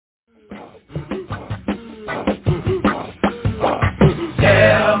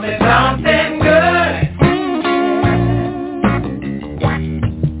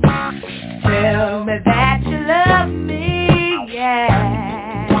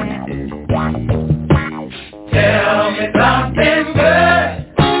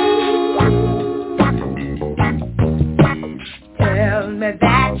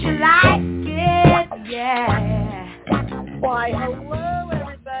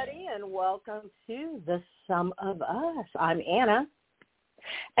welcome to The Sum of Us. I'm Anna.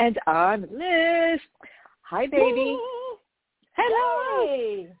 And I'm Liz. Hi, baby. Hello.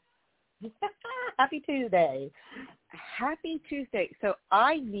 Hey. Happy Tuesday. Happy Tuesday. So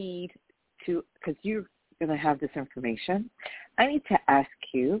I need to, because you're going to have this information, I need to ask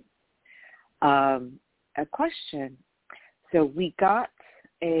you a question. So we got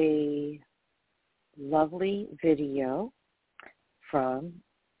a lovely video from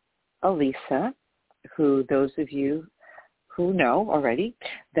Elisa, who those of you who know already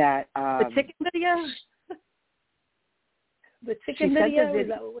that the chicken video. The chicken video. Is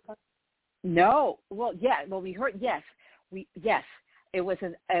that what we're talking? No. Well, yeah. Well, we heard yes. Yes. It was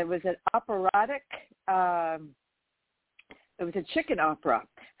an operatic. It was a chicken opera.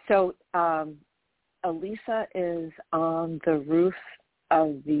 So Elisa is on the roof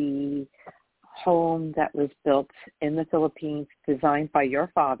of the home that was built in the Philippines, designed by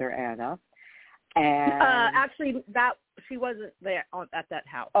your father, Anna. And actually, that she wasn't there at that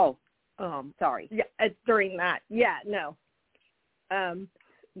house. Oh, sorry. Yeah, during that. Yeah, no.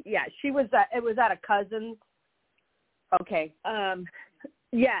 Yeah, she was. It was at a cousin's. Okay.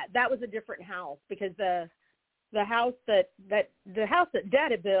 Yeah, that was a different house because the house that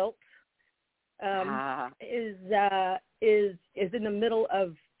Dad had built is in the middle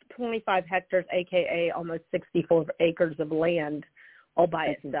of 25 hectares, aka almost 64 acres of land, all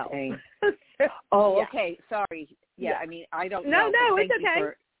by itself. Oh, yeah. Okay. Sorry. Yeah, I mean, I don't know. No, it's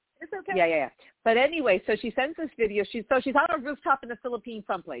okay. It's okay. Yeah. But anyway, so she sends this video. She's on a rooftop in the Philippines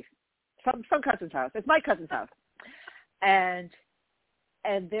someplace, some cousin's house. It's my cousin's house, and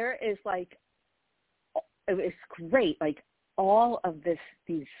there is like, it's great, like all of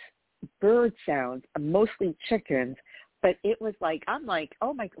these bird sounds, mostly chickens, but it was like, I'm like,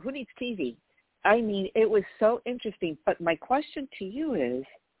 oh my, who needs TV? I mean, it was so interesting. But my question to you is,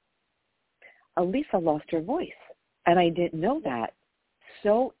 Elisa lost her voice, and I didn't know that.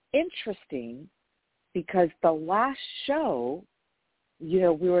 So interesting, because the last show, we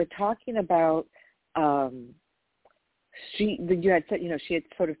were talking about, you had said, she had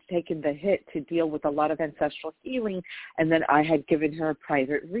sort of taken the hit to deal with a lot of ancestral healing, and then I had given her a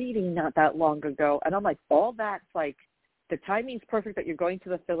private reading not that long ago, and I'm like, all that's like, the timing's perfect that you're going to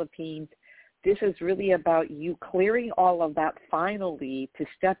the Philippines. This is really about you clearing all of that finally to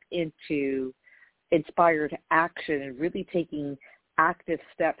step into inspired action and really taking active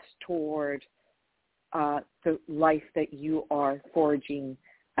steps toward the life that you are forging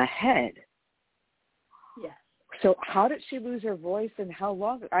ahead. Yes. So how did she lose her voice, and how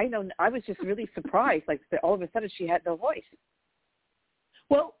long? I know, I was just really surprised, like that all of a sudden she had no voice.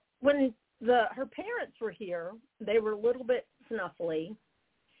 Well, when her parents were here, they were a little bit snuffly.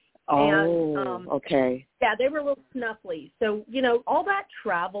 Oh, and, okay. Yeah, they were a little snuffly. So, all that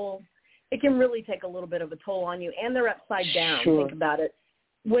travel, it can really take a little bit of a toll on you, and they're upside down. Sure. Think about it.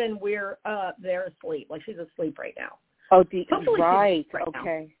 When we're they're asleep, like she's asleep right now. Oh, right.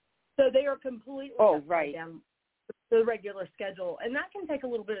 Okay. Now. So they are completely right. down the regular schedule, and that can take a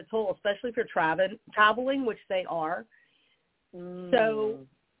little bit of toll, especially if you're traveling, which they are. So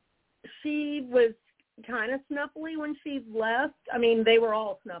she was kind of snuffly when she left. I mean, they were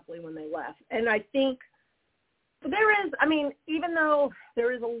all snuffly when they left, and I think there is. I mean, even though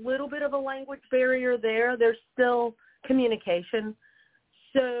there is a little bit of a language barrier there's still communication.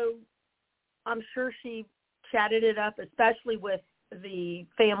 So I'm sure she chatted it up, especially with the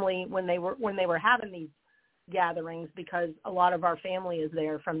family when they were having these gatherings, because a lot of our family is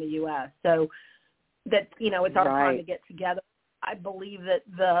there from the U.S. So that, it's our time to get together. I believe that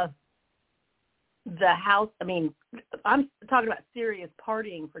the house, I mean, I'm talking about serious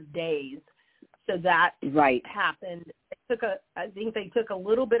partying for days. So that happened. I think they took a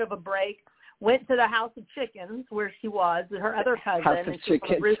little bit of a break, went to the House of Chickens where she was, her other cousin, and she was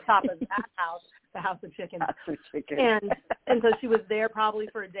on the rooftop of that house, the House of Chickens. House of Chickens. And so she was there probably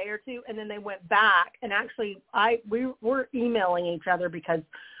for a day or two, and then they went back. And actually, we were emailing each other because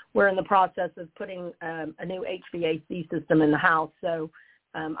we're in the process of putting a new HVAC system in the house. So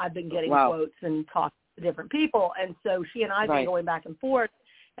I've been getting quotes and talking to different people. And so she and I have been going back and forth.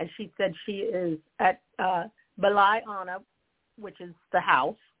 And she said she is at Balay Ana, which is the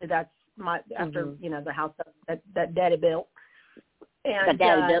house. That's after the house that Daddy built. And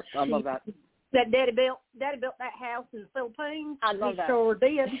Daddy built. I love that. That Daddy built that house in the Philippines. I love that. He sure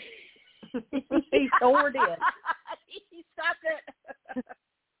did. He sure did. He stopped it.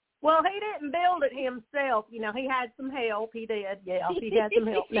 Well, he didn't build it himself. He had some help. He did. Yeah, he had some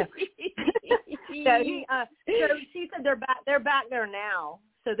help. No. So she said they're back there now.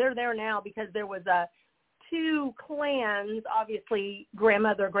 So they're there now because there was two clans, obviously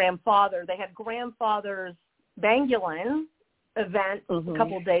grandmother, grandfather. They had grandfather's Bangulin event a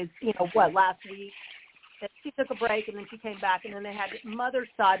couple of days, last week. And she took a break, and then she came back, and then they had mother's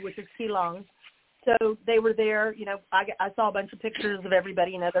side, which is Keelung. So they were there. I saw a bunch of pictures of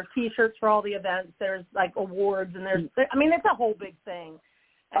everybody. There are T-shirts for all the events. There's, like, awards, and it's a whole big thing.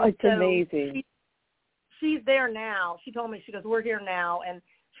 And it's amazing. She's there now. She told me, she goes, we're here now, and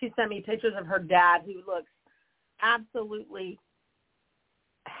she sent me pictures of her dad, who looks absolutely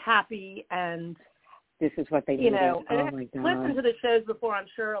happy, and this is what they needed. Oh my God! Listened to the shows before. I'm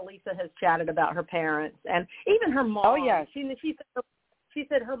sure Elisa has chatted about her parents and even her mom. Oh yeah, she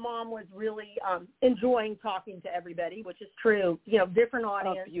said her mom was really enjoying talking to everybody, which is true. Different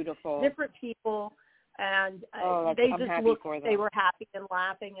audience, beautiful, different people, and they just looked. They were happy and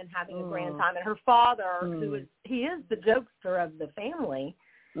laughing and having a grand time. And her father, he is the jokester of the family.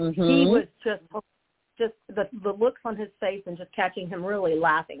 He was just the looks on his face and just catching him really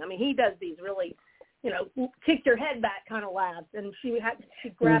laughing. I mean, he does these really, kick your head back kind of laughs. And she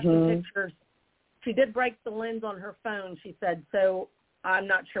grabbed some pictures. She did break the lens on her phone, she said, so I'm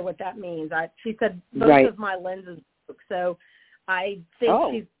not sure what that means. She said both of my lenses broke, so I think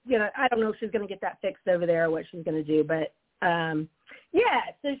she's I don't know if she's going to get that fixed over there or what she's going to do, but so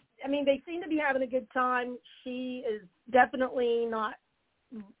they seem to be having a good time. She is definitely not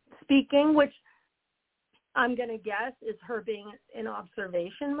speaking, which I'm going to guess is her being in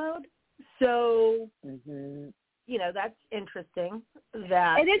observation mode. So, that's interesting.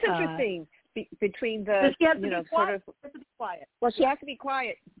 That it is interesting between the she has to be quiet. Quiet. Well, she has to be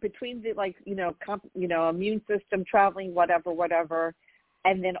quiet between the immune system traveling, whatever,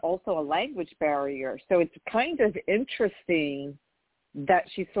 and then also a language barrier. So it's kind of interesting that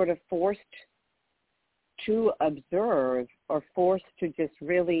she's sort of forced to observe or forced to just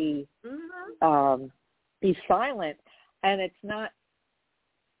really be silent. And it's not,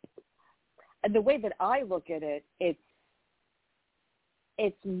 and the way that I look at it, it's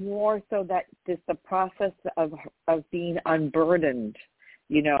more so that just the process of being unburdened,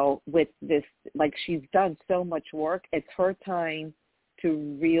 with this, like she's done so much work. It's her time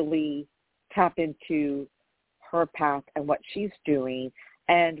to really tap into her path and what she's doing.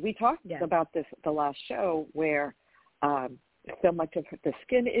 And we talked about this the last show where so much of the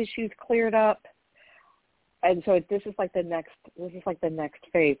skin issues cleared up. And so this is like the next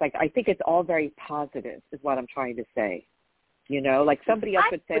phase. Like, I think it's all very positive is what I'm trying to say. Like somebody else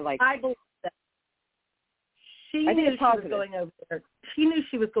would say, like, I believe that she knew she was going over there. She knew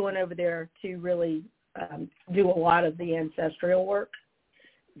she was going over there to really do a lot of the ancestral work.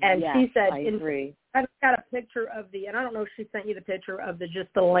 And she said, I agree. I've got a picture of and I don't know if she sent you the picture of just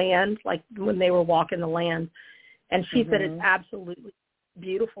the land, like when they were walking the land. And she said it's absolutely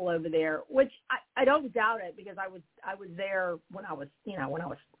beautiful over there, which I don't doubt it, because I was there when I was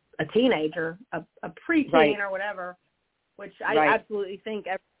a teenager, a preteen or whatever, which I absolutely think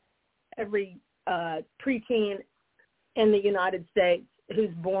every preteen in the United States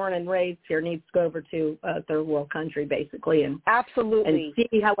who's born and raised here needs to go over to a third world country, basically, and absolutely and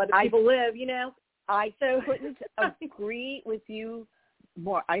see how other people live. I couldn't agree with you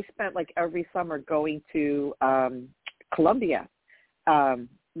more. I spent like every summer going to Colombia,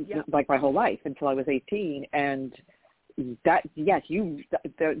 like my whole life until I was 18, and that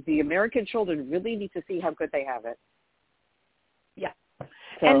the American children really need to see how good they have it. Yeah,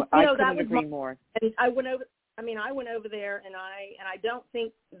 so and I couldn't agree more. And I went over. I went over there, and I don't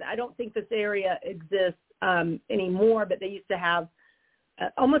think this area exists anymore. But they used to have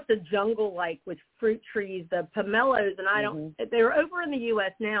almost a jungle, like with fruit trees, the pomelos, and they're over in the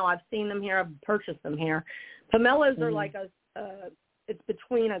U.S. now. I've seen them here. I've purchased them here. Pomelos are like it's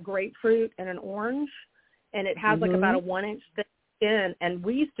between a grapefruit and an orange, and it has like about a 1-inch thick skin. And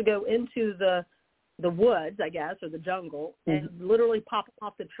we used to go into the woods, I guess, or the jungle, and literally pop them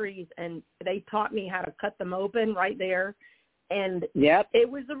off the trees. And they taught me how to cut them open right there. And it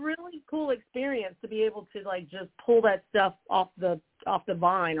was a really cool experience to be able to like just pull that stuff off the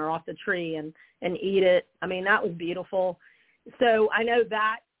vine or off the tree and eat it. That was beautiful. So I know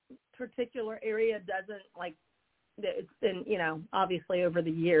that particular area doesn't, like, it's been, obviously over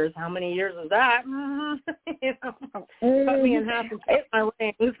the years. How many years was that? Cut me in half and took my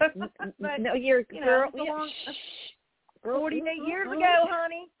rings. But, no, you're, girl, 48 years ago,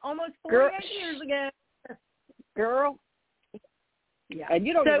 honey. Almost 48 years ago. Girl. Yeah. And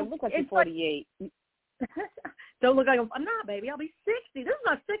you don't even look like you're 48. Don't look like I'm not, baby. I'll be 60. This is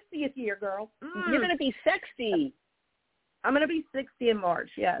my 60th year, girl. You're going to be 60. I'm going to be 60 in March,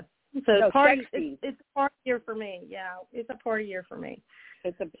 yes. So No, party, sexy. it's a party year for me. Yeah, it's a party year for me.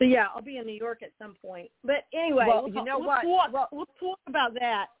 It's a, So yeah, I'll be in New York at some point. But anyway, well, we'll you know we'll what? talk, Well, we'll talk about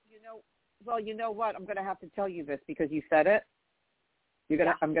that. you know what? I'm going to have to tell you this because you said it.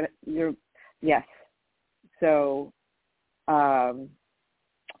 Yeah. Yes. So,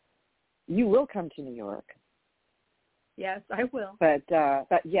 you will come to New York. Yes, I will. But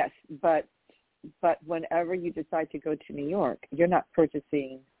whenever you decide to go to New York, you're not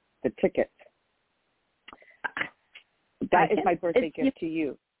purchasing the tickets. That is my birthday gift to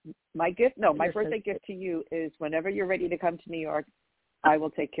you. My birthday gift to you is whenever you're ready to come to New York, I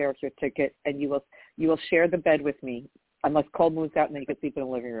will take care of your ticket, and you will share the bed with me, unless Cole moves out and then you can sleep in the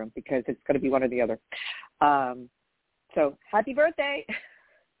living room because it's going to be one or the other. So happy birthday!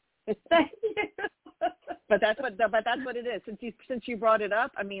 Thank you. But that's what it is. Since you brought it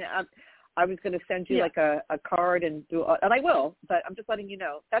up, I mean, I was going to send you like a card and I will, but I'm just letting you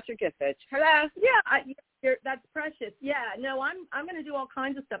know that's your gift, bitch. Hello. Yeah, that's precious. Yeah, no, I'm going to do all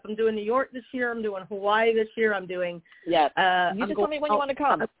kinds of stuff. I'm doing New York this year. I'm doing Hawaii this year. I'm doing. Yeah. You just tell me when you want to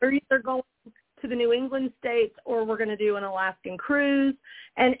come. We're either going to the New England states or we're going to do an Alaskan cruise.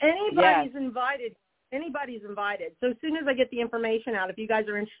 And anybody's invited. Anybody's invited. So as soon as I get the information out, if you guys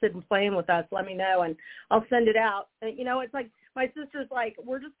are interested in playing with us, let me know and I'll send it out. And, you know, it's like my sister's like,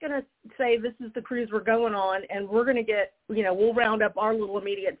 we're just going to say this is the cruise we're going on and we're going to get, you know, we'll round up our little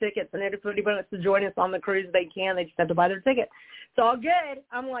immediate tickets. And if anybody wants to join us on the cruise, they can. They just have to buy their ticket. So all good.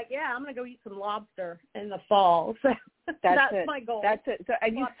 I'm like, yeah, I'm going to go eat some lobster in the fall. So that's my goal. That's it. So,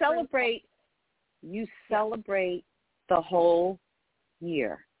 and you celebrate the whole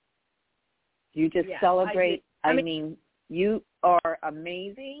year. You just celebrate. I mean, you are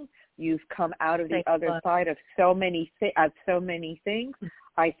amazing. You've come out of the other side of so many things.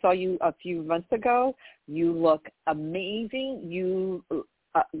 I saw you a few months ago. You look amazing. You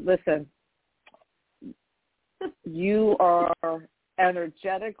listen. You are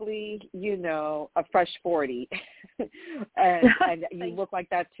energetically, you know, a fresh 40, and you look like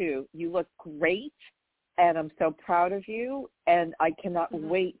that too. You look great. And I'm so proud of you, and I cannot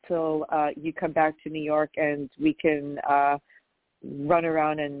wait till you come back to New York and we can run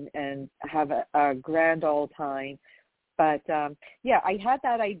around and have a grand old time. But, I had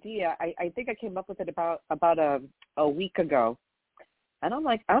that idea. I think I came up with it about a week ago. And I'm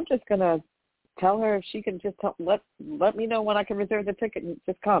like, I'm just going to tell her if she can just let me know when I can reserve the ticket and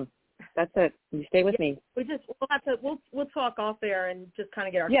just come. That's it. You stay with me. We'll talk off there and just kind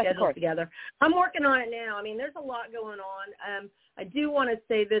of get our schedules together. I'm working on it now. I mean, there's a lot going on. I do want to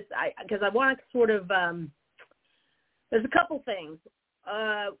say this because I want to sort of. There's a couple things.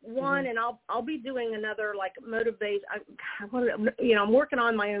 One, and I'll be doing another like motivation. I'm working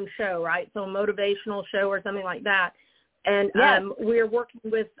on my own show, right? So a motivational show or something like that. And we're working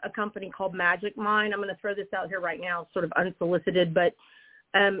with a company called Magic Mind. I'm going to throw this out here right now, sort of unsolicited, but.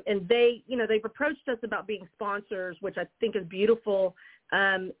 And they've approached us about being sponsors, which I think is beautiful.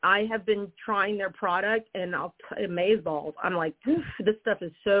 I have been trying their product, and amazeballs. I'm like, this stuff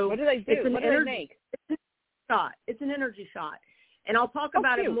is so. What do they do? What do they make? It's an energy shot, and I'll talk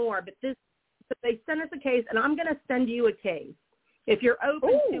about it more. But they sent us a case, and I'm going to send you a case if you're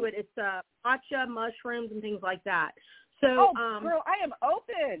open to it. It's matcha, mushrooms, and things like that. So, girl, I am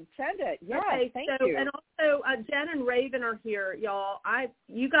open. Send it. Yes, okay, thank you. And also, Jen and Raven are here, y'all. I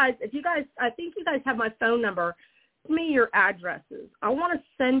think you guys have my phone number. Send me your addresses. I want to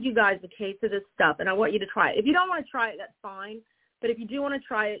send you guys a case of this stuff, and I want you to try it. If you don't want to try it, that's fine. But if you do want to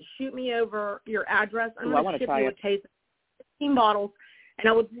try it, shoot me over your address. I'm going to ship you a case of 15 bottles, and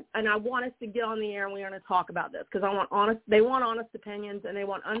I want us to get on the air and we're going to talk about this because they want honest opinions and they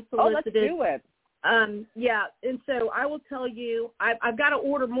want unsolicited. Oh, let's do it. And so I will tell you, I've got to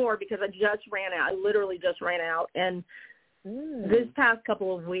order more because I just ran out. I literally just ran out. And this past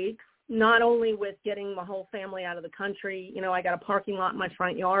couple of weeks, not only with getting my whole family out of the country, you know, I got a parking lot in my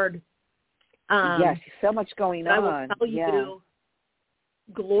front yard. Yes, so much going on. I will tell you,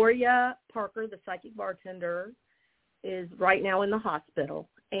 Gloria Parker, the psychic bartender, is right now in the hospital.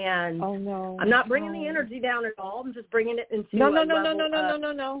 And I'm not bringing the energy down at all. I'm just bringing it into no.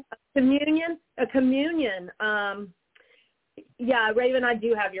 A communion. Raven, I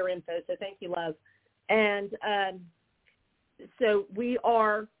do have your info, so thank you, love. And so we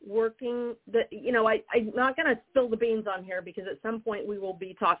are working. I'm not going to spill the beans on here because at some point we will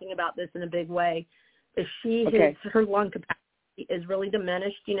be talking about this in a big way. Her lung capacity is really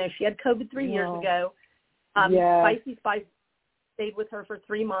diminished. You know, she had COVID 3 years ago. Spicy stayed with her for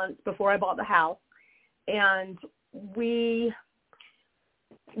 3 months before I bought the house, and we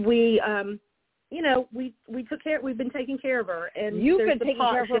we took care. We've been taking care of her, and you've been taking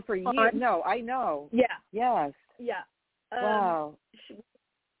care of her for years. No, I know. Yeah. Yes. Yeah. Wow.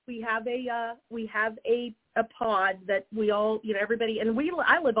 We have a pod that we all, everybody, and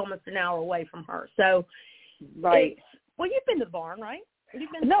I live almost an hour away from her, so. Right. Well, you've been to the barn, right?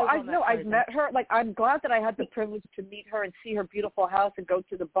 I've met her. Like, I'm glad that I had the privilege to meet her and see her beautiful house and go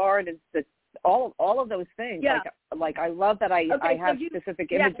to the barn and all of those things. Yeah. Like I love that I have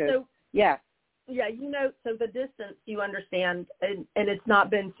specific images. Yeah. Yeah, so the distance, you understand, and it's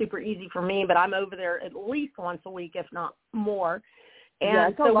not been super easy for me, but I'm over there at least once a week, if not more.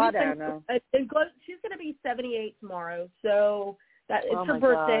 And it's a lot, Anna. She's going to be 78 tomorrow, so it's her God.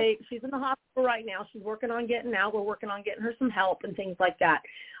 birthday. She's in the hospital right now. She's working on getting out. We're working on getting her some help and things like that.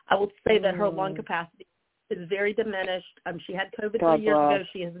 I will say that her lung capacity is very diminished. She had COVID 3 years ago.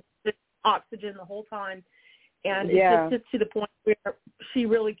 She has oxygen the whole time. And it's just to the point where she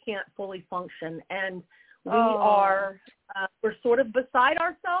really can't fully function. And we're sort of beside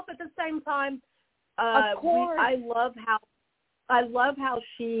ourselves at the same time. Of course. I love how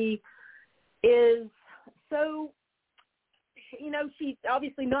she is so, she's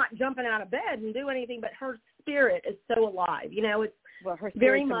obviously not jumping out of bed and do anything, but her spirit is so alive. It's her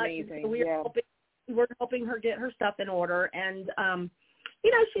very much amazing. We're helping her get her stuff in order, and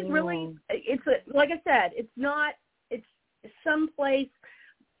she's really. Like I said, it's someplace.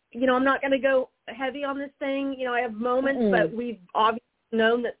 I'm not going to go heavy on this thing. I have moments, but we've obviously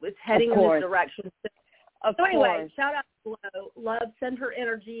known that it's heading in this direction. So anyway, shout out to Glow. Love, send her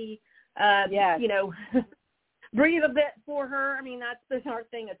energy. Breathe a bit for her. I mean, that's been our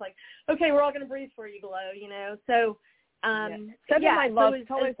thing. It's like, okay, we're all going to breathe for you, Glow, So, send her my love.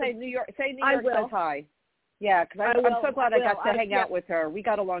 Tell her say New York says hi. Yeah, because I'm so glad I got to hang out with her. We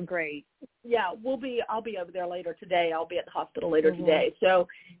got along great. Yeah, I'll be over there later today. I'll be at the hospital later today. So,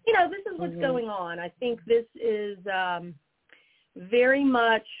 this is what's going on. I think this is very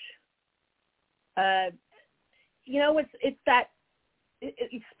much, it's that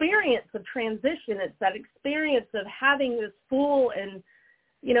experience of transition. It's that experience of having this full and,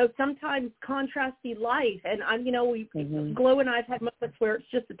 sometimes contrasty life. And Glow and I have had moments where it's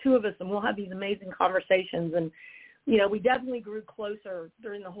just the two of us and we'll have these amazing conversations. And, we definitely grew closer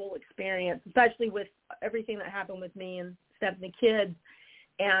during the whole experience, especially with everything that happened with me and Steph and the kids.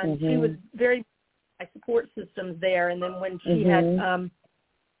 And she was very my support systems there. And then when she had,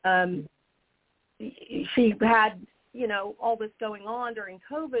 all this going on during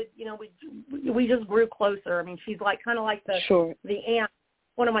COVID, we just grew closer. I mean, she's kind of like the aunt,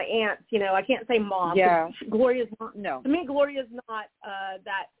 one of my aunts, I can't say mom. Yeah. Gloria's not, no. To me, Gloria's not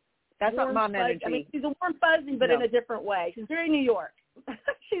that. That's not mom energy. I mean, she's a warm fuzzy, but in a different way. She's very New York.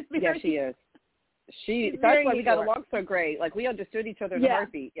 She is. That's why we got along so great. Like, we understood each other's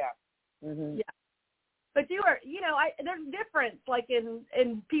heartbeat. Yeah. Mm-hmm. Yeah. But you are, there's a difference, like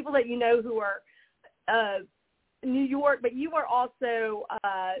in people that who are New York, but you are also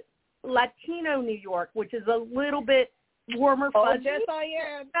Latino New York, which is a little bit warmer, fuzzy. Oh, yes, I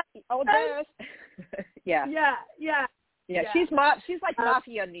am. Oh, yes. Yeah. Yeah. She's like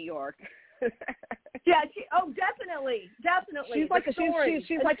mafia New York. Definitely. She's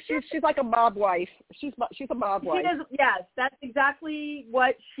like a mob wife. She's a mob wife. Yes, that's exactly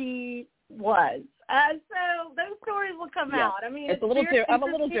what she was. So those stories will come out. I mean, I'm a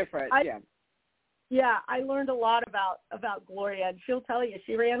little different. Yeah, I learned a lot about Gloria, and she'll tell you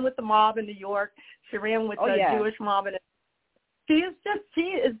she ran with the mob in New York. She ran with the Jewish mob, and she is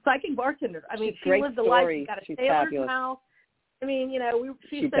psychic bartender. I mean, she lived the life. She's got a sailor's mouth. I mean,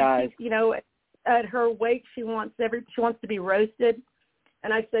 she said she's, at her wake she wants to be roasted,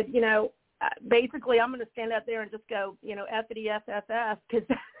 and I said, basically I'm going to stand up there and just go, F-ity F-F-F, because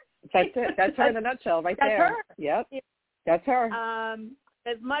that's it. That's her in a nutshell, right there. Her. Yep, that's her.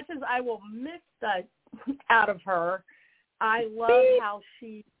 As much as I will miss the out of her, I love how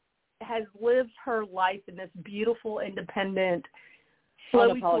she has lived her life in this beautiful, independent,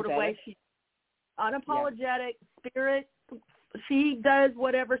 flowy sort of way. She's unapologetic, spirit. She does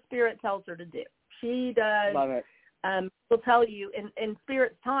whatever spirit tells her to do. She does. Love it. She'll tell you in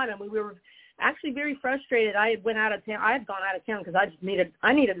Spirit's time, and we were actually very frustrated. I had gone out of town because I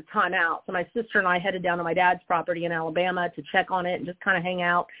needed a time out. So my sister and I headed down to my dad's property in Alabama to check on it and just kind of hang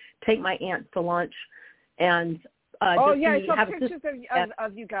out, take my aunts to lunch, and I saw pictures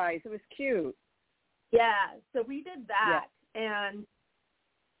of you guys. It was cute. Yeah, so we did that, and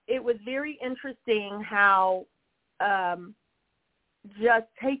it was very interesting how just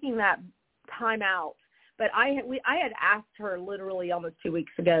taking that time out. But I had asked her literally almost 2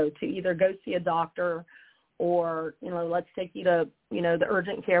 weeks ago to either go see a doctor or, let's take you to, the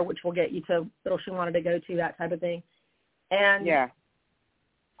urgent care, which will get you to hospital she wanted to go to, that type of thing. And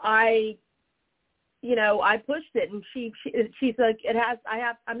I pushed it, and she's like,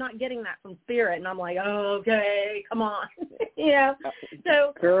 I'm not getting that from Spirit. And I'm like, oh, okay, come on.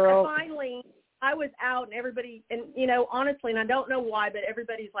 So girl. Finally I was out, and everybody, and, honestly, and I don't know why, but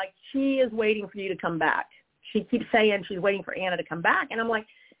everybody's like, she is waiting for you to come back. She keeps saying she's waiting for Anna to come back. And I'm like,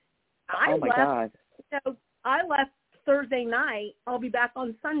 God. I left Thursday night. I'll be back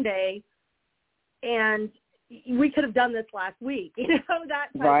on Sunday. And we could have done this last week, that type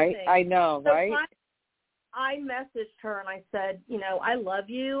of thing. I know, so right? I messaged her and I said, I love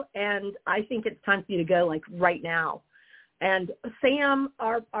you, and I think it's time for you to go, like, right now. And Sam,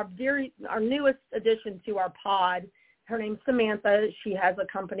 our newest addition to our pod, her name's Samantha. She has a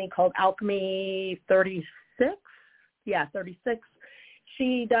company called Alchemy 36. Yeah, 36.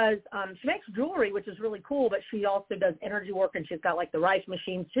 She does, she makes jewelry, which is really cool, but she also does energy work, and she's got, like, the rice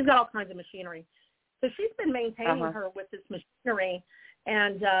machines. She's got all kinds of machinery. So she's been maintaining her with this machinery,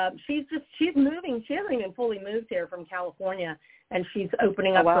 and she's moving. She hasn't even fully moved here from California, and she's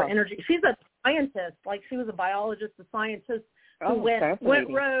opening up her energy. She's a scientist, like she was a biologist, a scientist who went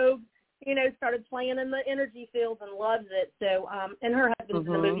rogue, started playing in the energy fields and loves it. So, and her husband's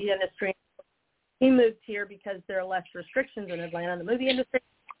in the movie industry. He moved here because there are less restrictions in Atlanta in the movie industry.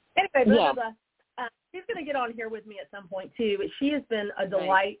 Anyway, she's going to get on here with me at some point, too. But she has been a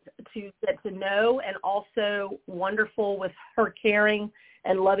delight to get to know, and also wonderful with her caring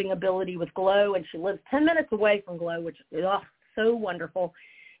and loving ability with Glow. And she lives 10 minutes away from Glow, which is so wonderful.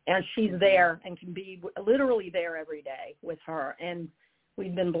 And she's there and can be literally there every day with her. And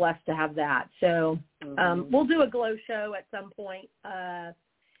we've been blessed to have that. So we'll do a Glow show at some point.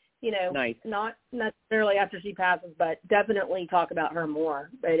 Not necessarily after she passes, but definitely talk about her more.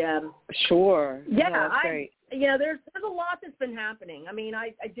 But sure, yeah, that's great. There's a lot that's been happening. I mean,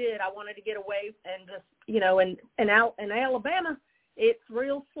 I wanted to get away and just and out in Alabama, it's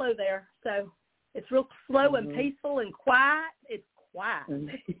real slow there. So it's real slow and peaceful and quiet. It's quiet.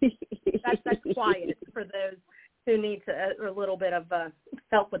 that's quiet for those who need a little bit of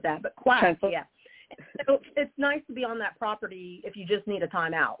help with that, but quiet. Yeah. So it's nice to be on that property if you just need a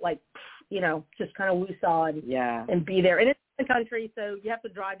timeout, like, just kind of woosah and be there. And it's the country, so you have to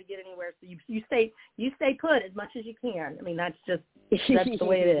drive to get anywhere. So you stay put as much as you can. I mean, that's the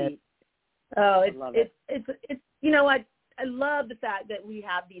way it is. Oh, I love the fact that we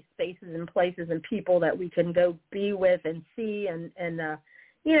have these spaces and places and people that we can go be with and see and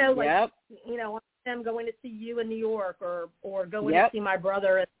I'm going to see you in New York or going to see my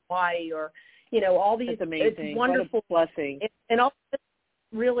brother in Hawaii or. All these, it's amazing. It's wonderful. What a blessing. And all this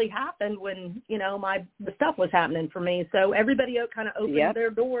really happened when, the stuff was happening for me. So everybody kind of opened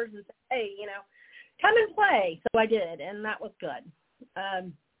their doors and said, hey, come and play. So I did, and that was good.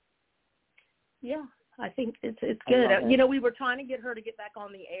 I think it's good. We were trying to get her to get back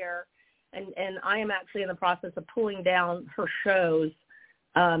on the air, and I am actually in the process of pulling down her shows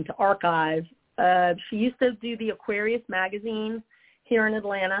to archive. She used to do the Aquarius magazine here in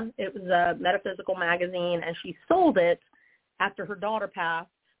Atlanta. It was a metaphysical magazine, and she sold it after her daughter passed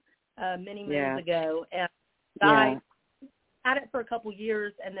many moons ago. And I had it for a couple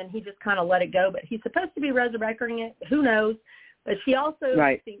years, and then he just kind of let it go. But he's supposed to be resurrecting it. Who knows? But she also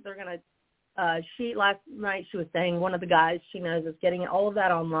thinks they're going to last night she was saying one of the guys she knows is getting all of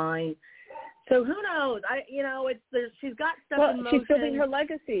that online. So who knows? She's got stuff in motion. She's building her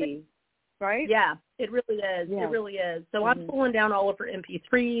legacy. Right? Yeah, it really is. Yeah. It really is. So I'm pulling down all of her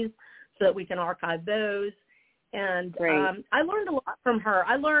MP3s so that we can archive those. And I learned a lot from her.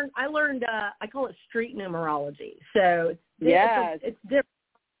 I learned I call it street numerology. So it's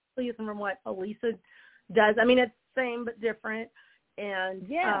different from what Elisa does. I mean, it's the same but different. And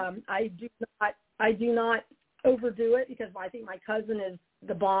I do not overdo it because I think my cousin is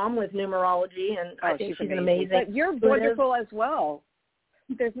the bomb with numerology, and I think she's amazing. But you're wonderful as well.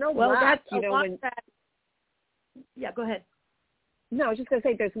 There's no lack, go ahead. No, I was just going to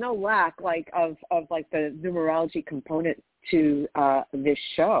say there's no lack of the numerology component to this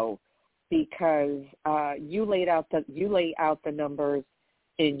show because you lay out the numbers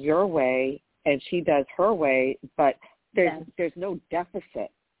in your way and she does her way, but there's no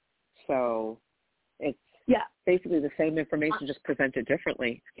deficit. So it's basically the same information just presented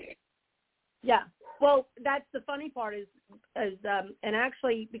differently. Yeah. Well, that's the funny part is and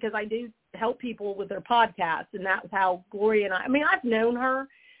actually because I do help people with their podcasts, and that's how Gloria and I've known of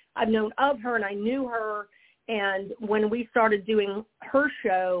her, and I knew her, and when we started doing her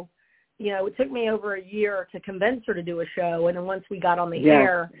show, it took me over a year to convince her to do a show, and then once we got on the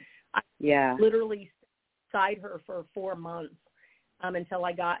air, I literally beside her for 4 months until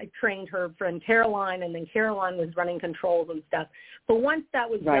I trained her friend Caroline, and then Caroline was running controls and stuff. But once that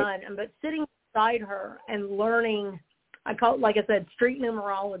was done, but sitting beside her and learning, I call it, like I said, street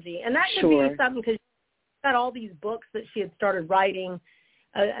numerology. And that could be something, because she's got all these books that she had started writing.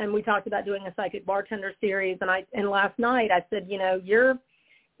 And we talked about doing a psychic bartender series. And last night I said, you're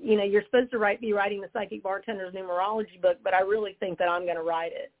supposed to be writing the psychic bartender's numerology book, but I really think that I'm going to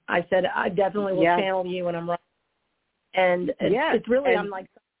write it. I said, I definitely will channel you when I'm writing. And it's really, I'm like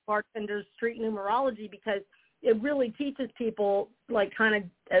bartender's street numerology, because it really teaches people, like, kind of,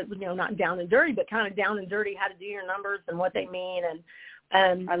 not down and dirty, but kind of down and dirty, how to do your numbers and what they mean.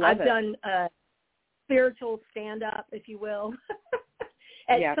 And I've done spiritual stand-up, if you will,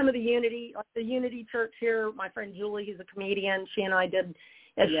 at some of the Unity Church here. My friend Julie, who's a comedian, she and I did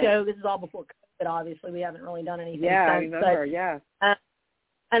a show. This is all before COVID, obviously. We haven't really done anything since. I remember,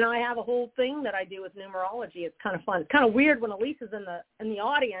 and I have a whole thing that I do with numerology. It's kind of fun. It's kind of weird when Elisa's in the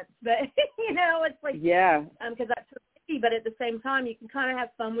audience, but it's like because that's her baby. But at the same time, you can kind of have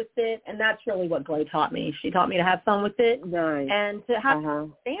fun with it, and that's really what Glow taught me. She taught me to have fun with it, and to have to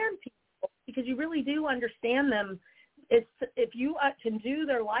understand people, because you really do understand them. It's if you can do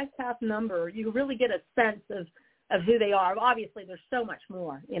their life path number, you really get a sense of who they are. Obviously, there's so much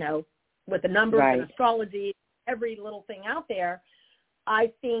more, with the numbers and astrology, every little thing out there.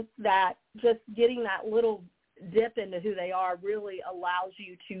 I think that just getting that little dip into who they are really allows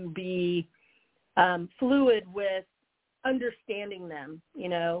you to be fluid with understanding them,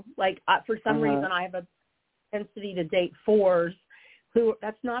 Like, for some reason, I have a propensity to date 4s, who,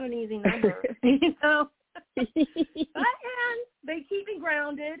 that's not an easy number, But, and they keep me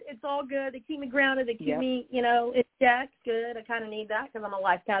grounded. It's all good. They keep me grounded. They keep me, in check. Good. I kind of need that, because I'm a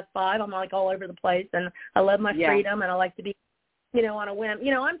life path 5. I'm, like, all over the place, and I love my freedom, and I like to be, on a whim.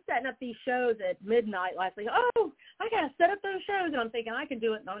 I'm setting up these shows at midnight last week. Oh, I got to set up those shows. And I'm thinking I can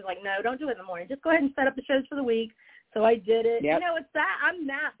do it. And I was like, no, don't do it in the morning. Just go ahead and set up the shows for the week. So I did it. It's that. I'm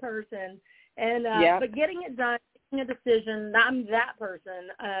that person. And but getting it done, making a decision, I'm that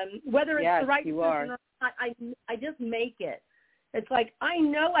person. Whether it's the right decision or not, I just make it. It's like, I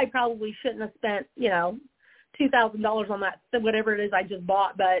know I probably shouldn't have spent, $2,000 on that, whatever it is I just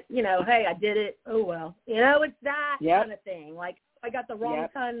bought, but, hey, I did it. Oh, well, it's that kind of thing. Like, I got the wrong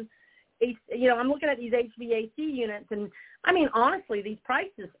ton. I'm looking at these HVAC units, and, I mean, honestly, these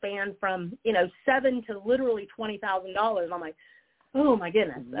prices span from, $7,000 to literally $20,000. I'm like, oh, my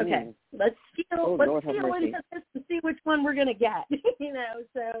goodness. Okay, let's feel into this and see which one we're going to get,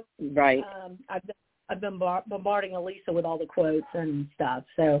 so. Right. I've been bombarding Elisa with all the quotes and stuff,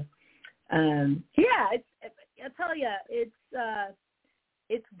 so. I tell you,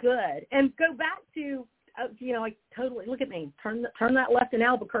 it's good. And go back to, I totally, look at me, turn that left in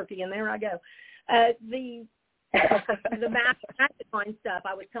Albuquerque, and there I go. The magic mind stuff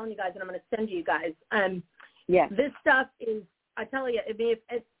I was telling you guys, and I'm going to send you guys. This stuff is, I tell you,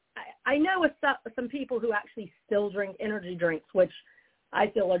 I know some people who actually still drink energy drinks, which I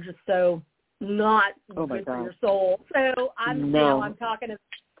feel are just so not good for your soul. So I'm talking about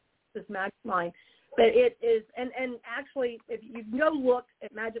this magic mind. But it is, and actually, if you go look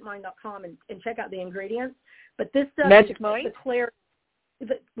at magicmind.com and check out the ingredients, but this stuff Magic Mind?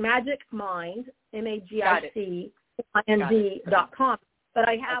 Magic Mind, MAGICMIND.com. But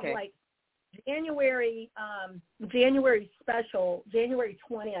I have like January special, January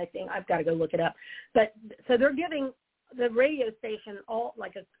 20, I think. I've got to go look it up. But so they're giving the radio station all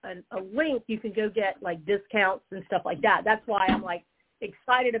like a link. You can go get like discounts and stuff like that. That's why I'm like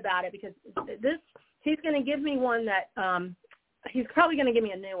excited about it, because he's going to give me one that he's probably going to give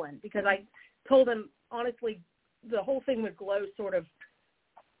me a new one, because I told him, honestly, the whole thing with Glow sort of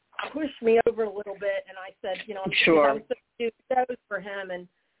pushed me over a little bit, and I said, I'm sure I was supposed to do shows for him, and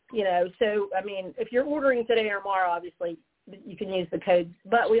so I mean, if you're ordering today or tomorrow, obviously you can use the code,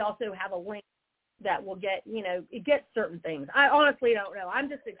 but we also have a link that will get, it gets certain things. I honestly don't know. I'm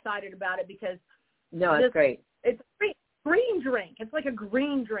just excited about it, because it's great. It's great. Green drink. It's like a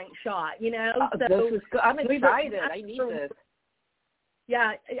green drink shot, So this is good. I'm excited. I need this.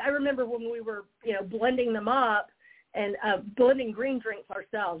 Yeah, I remember when we were, blending them up and blending green drinks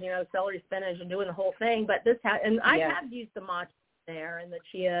ourselves, celery, spinach, and doing the whole thing. But I have used the matcha there and the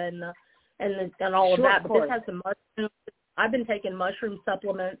chia and all of that. But this has some mushrooms. I've been taking mushroom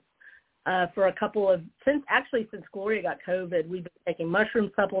supplements for a couple of since Gloria got COVID. We've been taking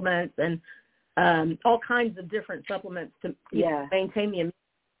mushroom supplements and all kinds of different supplements to maintain the immune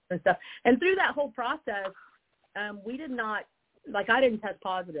and stuff. And through that whole process, we did not, I didn't test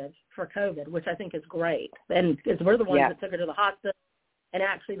positive for COVID, which I think is great. And because we're the ones that took her to the hospital. And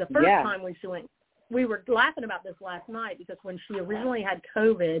actually the first time when she went we were laughing about this last night because when she originally had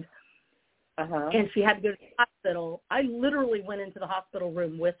COVID and she had to go to the hospital, I literally went into the hospital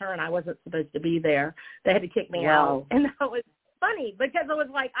room with her, and I wasn't supposed to be there. They had to kick me out. And that was funny because it was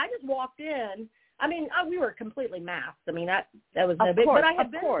like I just walked in. I mean, we were completely masked. I mean, that was no big. But I had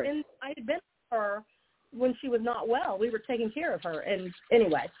been with her when she was not well. We were taking care of her. And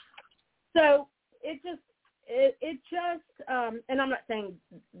anyway, so it just, and I'm not saying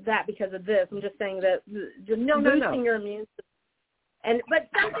that because of this. I'm just saying that just boosting your immune system. But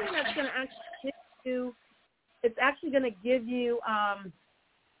something that's going to actually give you, it's actually going to give you,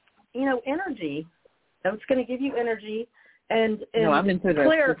 energy. It's going to give you energy. And no, I'm into this.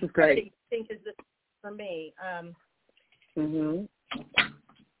 This is great. I think is this for me.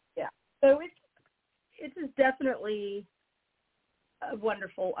 Yeah. So it is definitely a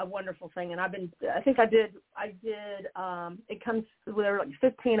wonderful thing, and I think I did. It comes there were like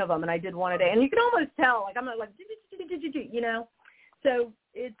 15 of them, and I did one a day, and you can almost tell. Like I'm not like So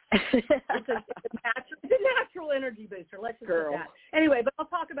it's a natural energy booster. Let's just say that. Anyway, but I'll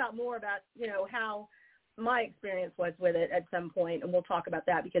talk about more about how my experience was with it at some point, and we'll talk about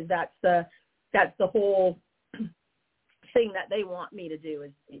that because that's the whole thing that they want me to do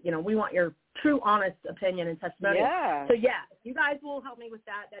is, we want your true, honest opinion and testimony. Yeah. So, yeah, you guys will help me with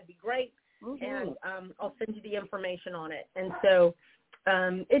that. That'd be great. And I'll send you the information on it. And so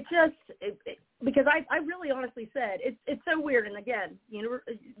because I really honestly said, it's so weird. And, again,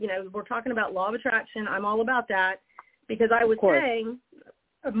 we're talking about law of attraction. I'm all about that because I was saying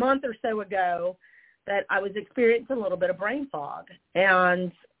a month or so ago that I was experiencing a little bit of brain fog.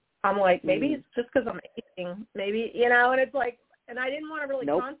 And I'm like, maybe it's just because I'm aging, maybe, and it's like, and I didn't want to really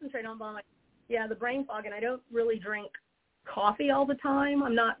concentrate on, but I'm like, yeah, the brain fog, and I don't really drink coffee all the time.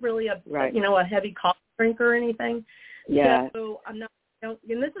 I'm not really a heavy coffee drinker or anything. Yeah. So I'm not, and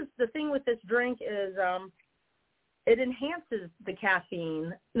this is the thing with this drink is it enhances the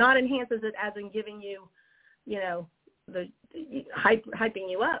caffeine, not enhances it as in giving you, the hyping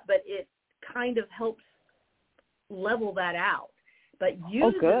you up, but it kind of helps level that out. But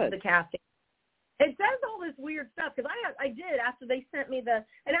uses the caffeine. It says all this weird stuff because I did after they sent me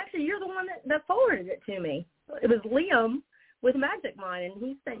and actually you're the one that forwarded it to me. It was Liam with Magic Mind, and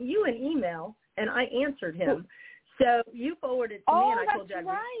he sent you an email, and I answered him. So you forwarded it to me, and I told you. Oh, that's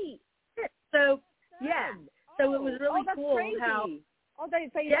right. So, yeah. So it was really cool crazy. how. Oh, they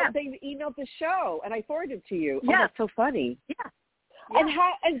emailed the show, and I forwarded it to you. Yeah. Oh, that's so funny. Yeah. And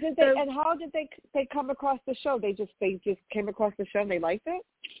how did they come across the show? They just came across the show and they liked it?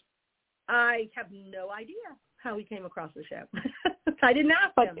 I have no idea how he came across the show. I didn't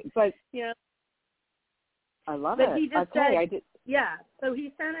ask him. But I love it. But he just said, I did. Yeah. So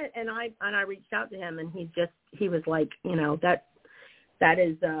he sent it, and I reached out to him, and he was like, that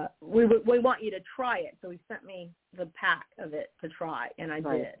is we want you to try it. So he sent me the pack of it to try, and I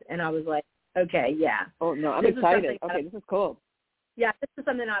did, and I was like, okay, yeah. Oh no, I'm excited. Okay, this is cool. Yeah, this is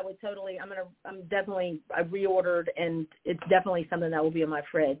something I reordered, and it's definitely something that will be in my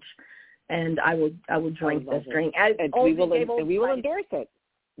fridge, and I will drink this drink. And we will endorse it.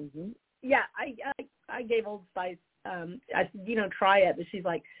 Mm-hmm. Yeah, I gave Old Spice. I said, try it, but she's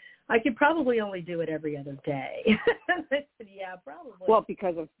like, I could probably only do it every other day. I said, yeah, probably. Well,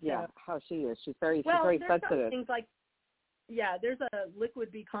 because of how she is, she's very sensitive. Things like, there's a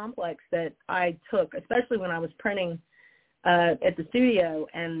Liquid B complex that I took, especially when I was printing at the studio,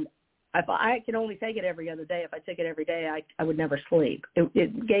 and if I could only take it every other day, if I took it every day, I would never sleep.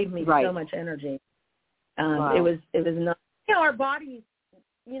 It gave me so much energy. Wow. It was not, our bodies,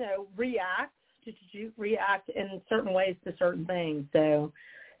 react in certain ways to certain things. So,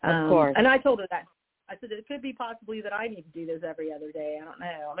 of course. And I told her that. I said it could be possibly that I need to do this every other day. I don't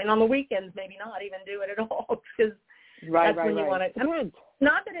know. I mean, on the weekends, maybe not even do it at all because that's when you want to. I mean,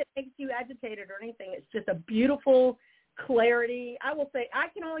 not that it makes you agitated or anything. It's just a beautiful clarity. I will say I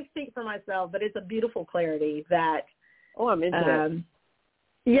can only speak for myself, but it's a beautiful clarity that. Oh, I'm into it.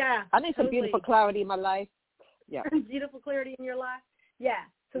 Yeah, I need some beautiful clarity in my life. Yeah, beautiful clarity in your life. Yeah.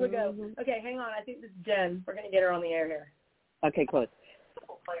 So we go. Okay, hang on. I think this is Jen. We're gonna get her on the air here. Okay, close.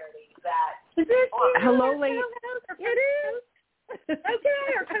 Clarity that. Is this you? Hello, lady. It is. Okay.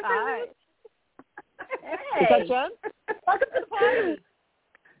 Hi. Hey. Is that Jen? Welcome to the party.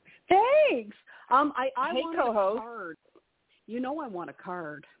 Thanks. I hey, want co-host. a card. I want a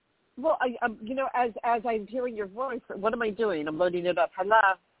card. Well, as I'm hearing your voice, what am I doing? I'm loading it up. Hello.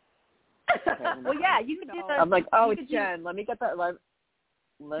 Okay, well, yeah, you can do that. I'm like, it's Jen. Let me get that. Let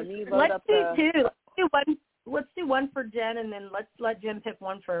me load up the. Let's do two. Let's do one for Jen, and then let's let Jen pick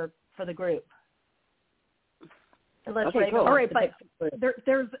one for the group. Unless Okay, Raven cool. All wants right, to but pick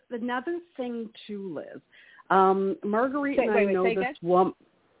there's another thing too, Liz. Marguerite and I know this woman.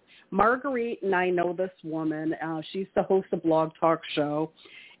 Marguerite and I know this woman. She used to host a blog talk show,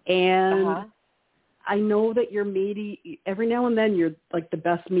 and I know that you're every now and then you're like the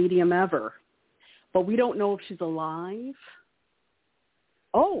best medium ever, but we don't know if she's alive.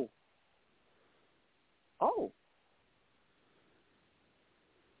 Oh.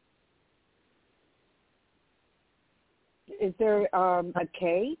 Is there a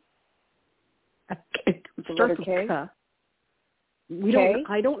K? It starts with K? K. We don't.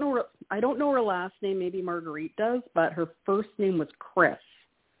 I don't know. I don't know her last name. Maybe Marguerite does, but her first name was Chris,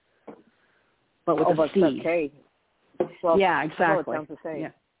 but with a C. Okay. Well, yeah, exactly. It sounds the same.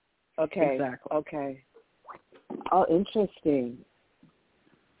 Yeah. Okay. Exactly. Okay. Oh, interesting.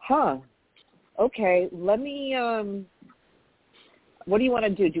 Huh. Okay. Let me. What do you want to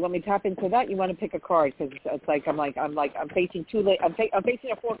do? Do you want me to tap into that? You want to pick a card because it's like I'm facing too late. I'm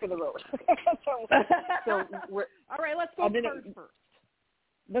facing a fork in the road. so we're all right. Let's go card first.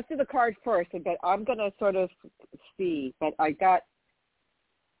 Let's do the card first, but I'm going to sort of see. But I got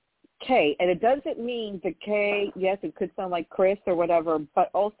K, and it doesn't mean the K. Yes, it could sound like Chris or whatever, but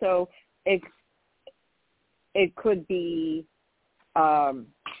also it could be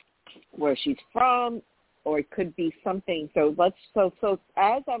where she's from. Or it could be something. So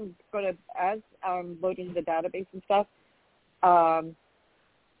as I'm loading the database and stuff,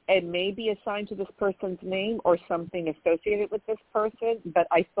 it may be assigned to this person's name or something associated with this person. But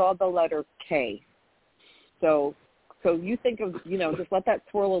I saw the letter K. So you think of just let that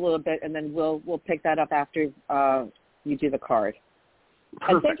swirl a little bit, and then we'll pick that up after you do the card.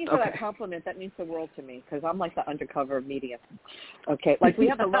 Perfect. And thank you for that compliment. That means the world to me because I'm like the undercover medium. Okay, like we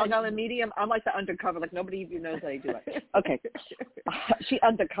have the Long Island medium. I'm like the undercover. Like nobody even knows how I do it. Okay, she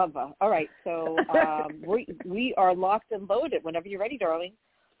undercover. All right, so we are locked and loaded. Whenever you're ready, darling.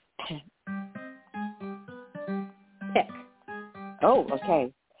 Pick. Oh,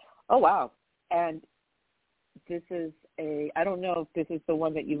 okay. Oh, wow. And this is I don't know if this is the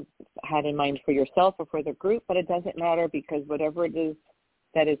one that you had in mind for yourself or for the group, but it doesn't matter because whatever it is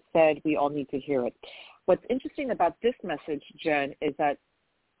that is said, we all need to hear it. What's interesting about this message, Jen, is that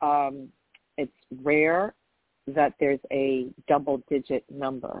it's rare that there's a double-digit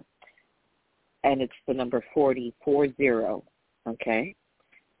number, and it's the number 40, okay?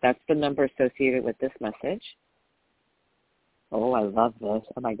 That's the number associated with this message. Oh, I love this.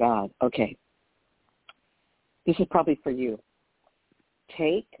 Oh, my God. Okay. This is probably for you.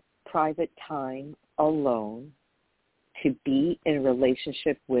 Take private time alone to be in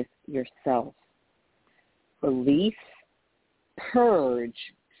relationship with yourself. Release,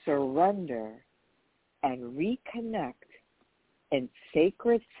 purge, surrender, and reconnect in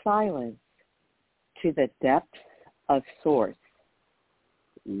sacred silence to the depths of Source.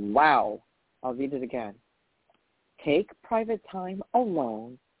 Wow. I'll read it again. Take private time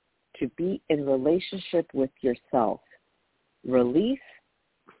alone to be in relationship with yourself. Release,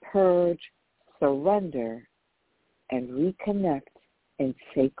 purge, surrender, and reconnect in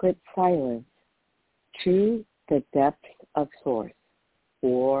sacred silence to the depths of Source,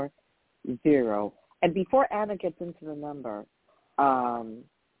 40. And before Anna gets into the number,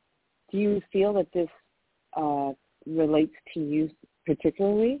 do you feel that this relates to you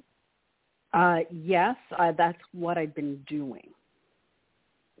particularly? Yes, that's what I've been doing.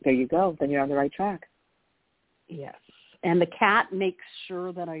 There you go. Then you're on the right track. Yes. And the cat makes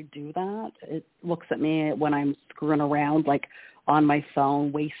sure that I do that. It looks at me when I'm screwing around, like on my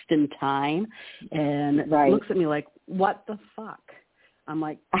phone, wasting time, and looks at me like, what the fuck? I'm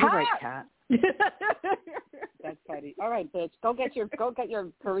like, you're right, cat. That's funny. All right, bitch. Go get your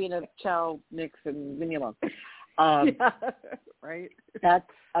Karina Chow mix and leave me alone. Yeah, right. That's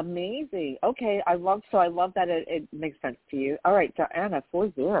amazing. Okay, I love that it makes sense to you. All right, so Anna,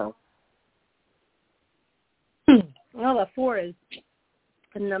 40. Well, the 4 is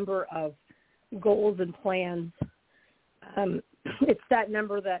the number of goals and plans. It's that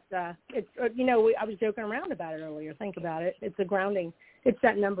number that it's I was joking around about it earlier. Think about it. It's a grounding. It's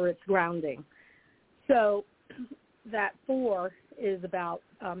that number. It's grounding. So that 4 is about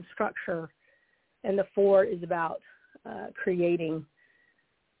structure, and the 4 is about creating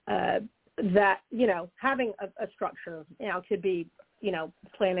that, having a structure. It could be,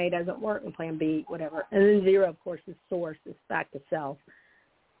 plan A doesn't work and plan B, whatever. And then 0, of course, is Source. It's back to self.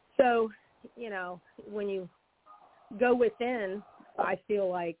 So, when you go within, I feel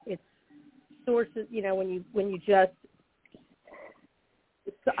like it's Sources, when you just,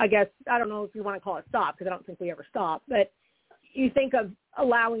 I guess, I don't know if you want to call it stop, because I don't think we ever stop, but you think of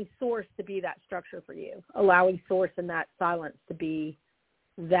allowing source to be that structure for you, allowing source and that silence to be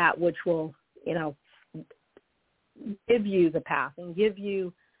that which will, give you the path and give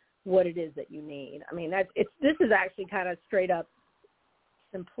you what it is that you need. I mean, this is actually kind of straight up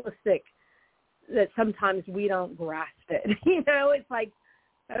simplistic that sometimes we don't grasp it. It's like,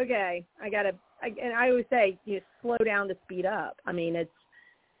 okay, and I always say, slow down to speed up. I mean, it's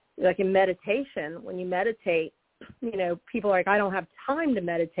like in meditation, when you meditate, people are like, I don't have time to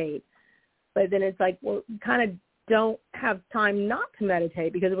meditate. But then it's like, well, you kind of don't have time not to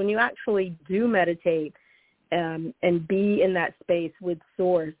meditate, because when you actually do meditate and be in that space with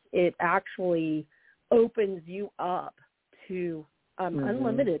source, it actually opens you up to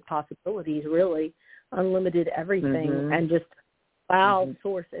unlimited possibilities, really, unlimited everything, and just allow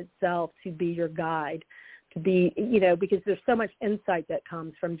source itself to be your guide, to be, because there's so much insight that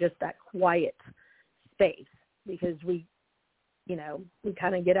comes from just that quiet space, because we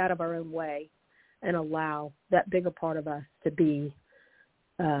kind of get out of our own way and allow that bigger part of us to be,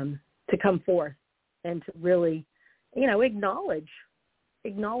 to come forth and to really, acknowledge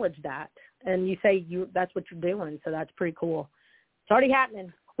that. And you say that's what you're doing, so that's pretty cool. It's already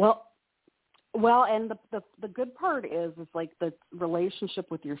happening. Well, and the good part is like the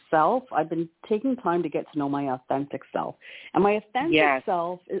relationship with yourself. I've been taking time to get to know my authentic self, and my authentic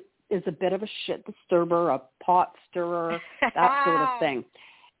self is a bit of a shit disturber, a pot stirrer, that sort of thing.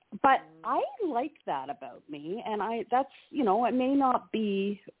 But I like that about me, and that's it may not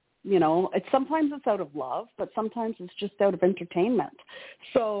be, sometimes it's out of love, but sometimes it's just out of entertainment.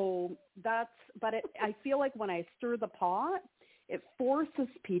 So I feel like when I stir the pot, it forces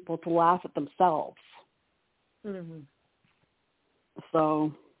people to laugh at themselves. Mm-hmm.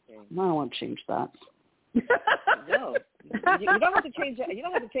 So I don't want to change that. No, you don't have to change it. You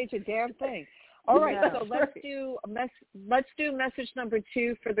don't have to change a damn thing. All right, so let's do message number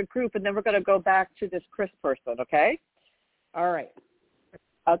 2 for the group, and then we're going to go back to this Chris person. Okay. All right.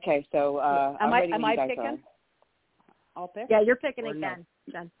 Okay. So am I picking? I'll pick. Yeah, you're picking again.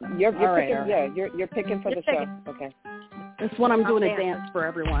 No? You're picking. Right. Yeah, you're picking for the show. Okay. This one I'm doing a dance for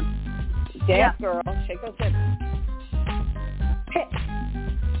everyone. Dance, girl. Shake those hips.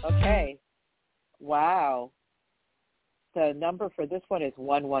 Okay. Wow. The number for this one is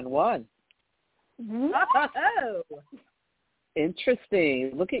 111. Oh.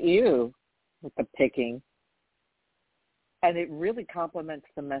 Interesting. Look at you with the picking. And it really complements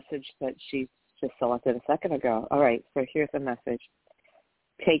the message that she just selected a second ago. All right, so here's the message.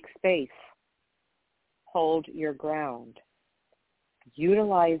 Take space. Hold your ground.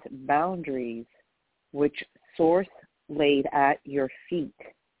 Utilize boundaries which source laid at your feet.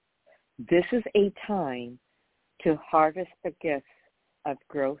 This is a time to harvest the gifts of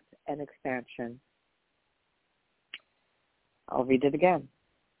growth and expansion. I'll read it again.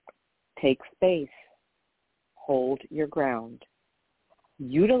 Take space. Hold your ground.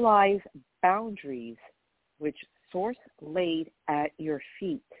 Utilize boundaries which source laid at your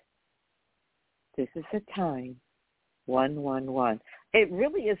feet. This is the time. 111. It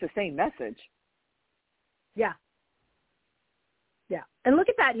really is the same message. Yeah. Yeah. And look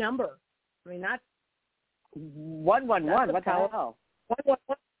at that number. I mean, that's 111. What the hell?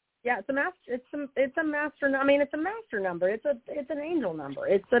 111. Yeah, it's a master. It's a master. I mean, it's a master number. It's an angel number.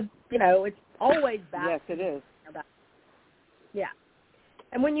 It's it's always back. Yes, it is. Yeah.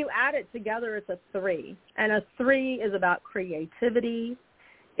 And when you add it together, it's a 3. And a 3 is about creativity.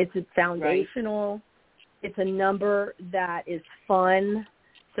 It's foundational. Right. It's a number that is fun.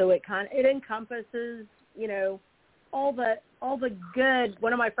 So it encompasses, all the good.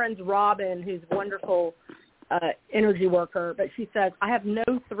 One of my friends, Robin, who's a wonderful energy worker, but she says, I have no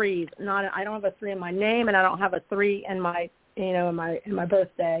 3s. I don't have a 3 in my name, and I don't have a 3 in my in my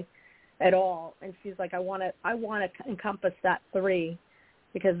birthday at all. And she's like, I want to encompass that 3,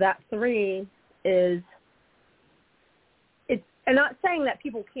 because that 3 is, it's, and not saying that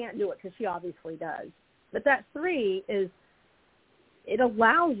people can't do it, because she obviously does, but that 3 is, it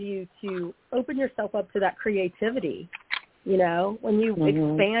allows you to open yourself up to that creativity, when you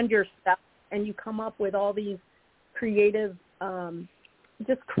expand yourself and you come up with all these creative,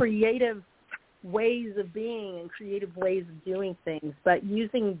 just creative ways of being and creative ways of doing things, but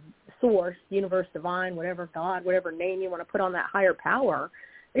using source, universe, divine, whatever, God, whatever name you want to put on that higher power,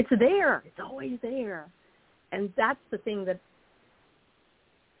 it's there. It's always there. And that's the thing that,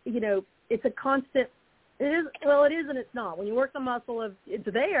 it's a constant, it is and it's not. When you work the muscle of it's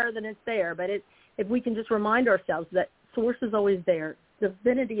there, then it's there. But if we can just remind ourselves that source is always there,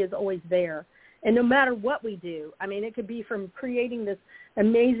 divinity is always there, And no matter what we do, I mean, it could be from creating this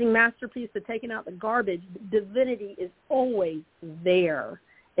amazing masterpiece to taking out the garbage. Divinity is always there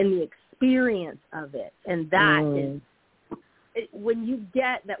in the experience of it. And that is, when you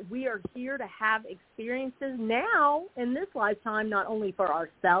get that we are here to have experiences now in this lifetime, not only for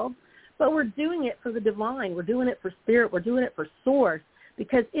ourselves, but we're doing it for the divine. We're doing it for spirit. We're doing it for source,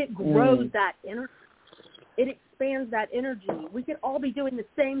 because it grows that energy. It expands that energy. We could all be doing the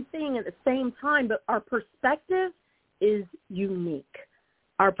same thing at the same time, but our perspective is unique.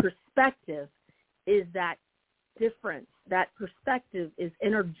 Our perspective is that difference. That perspective is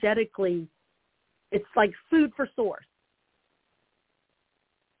energetically, it's like food for source.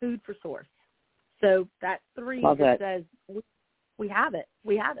 Food for source. So that 3 that says we have it.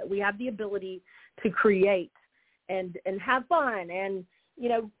 We have it. We have the ability to create and have fun. And, you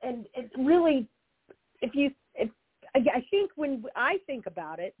know, and it's really, I think when I think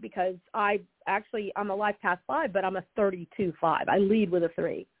about it, because I'm a Life Path 5, but I'm a 32-5. I lead with a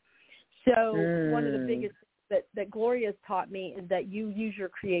 3. So one of the biggest that Gloria's taught me is that you use your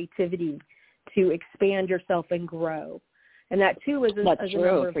creativity to expand yourself and grow. And that, too, is That's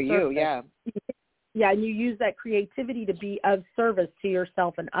true for you, yeah. Yeah, and you use that creativity to be of service to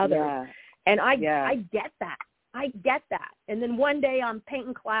yourself and others. Yeah. And I get that. I get that. And then one day I'm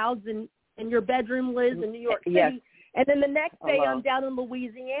painting clouds in your bedroom, Liz, in New York City. Yes. And then the next day I'm down in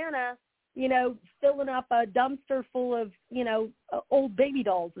Louisiana, you know, filling up a dumpster full of, you know, old baby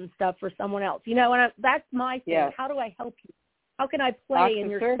dolls and stuff for someone else. You know, and that's my thing. Yeah. How do I help you? How can I play in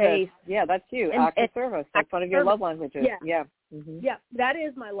your space? Yeah, that's you. Act of service. That's one of your love languages. Yeah. Mm-hmm. Yeah, that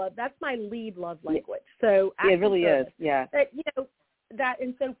is my love. That's my lead love language. So it really is. Yeah. But, you know, that,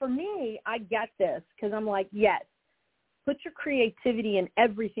 and so for me, I get this because I'm like, yes, put your creativity in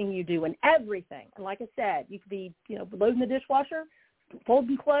everything you do, and everything. And like I said, you could be, you know, loading the dishwasher,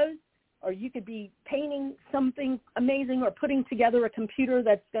 folding clothes, or you could be painting something amazing or putting together a computer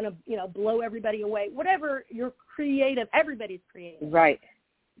that's going to, you know, blow everybody away. Whatever you're creative, everybody's creative. Right.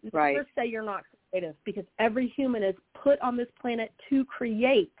 Never say you're not creative, because every human is put on this planet to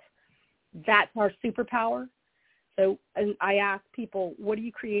create. That's our superpower. So, and I ask people, what are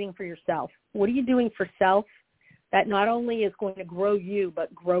you creating for yourself? What are you doing for self that not only is going to grow you,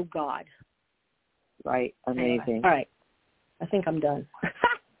 but grow God? Right. Amazing. Anyway, all right. I think I'm done.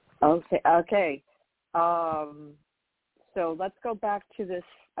 Okay. So let's go back to this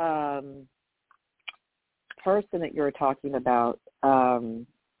person that you were talking about.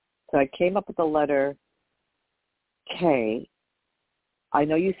 So I came up with the letter K. I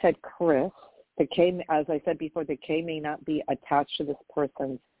know you said Chris. The K, as I said before, the K may not be attached to this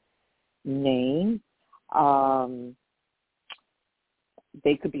person's name.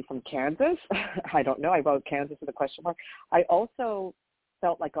 They could be from Kansas. I don't know. I wrote Kansas with a question mark. I also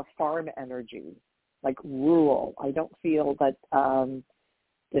felt like a farm energy, like rural. I don't feel that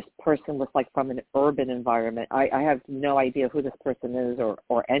this person was like from an urban environment. I have no idea who this person is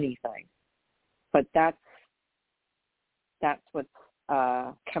or anything. But that's what's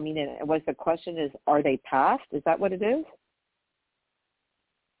coming in. Was the question is, are they past? Is that what it is?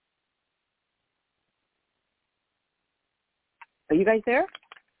 Are you guys there?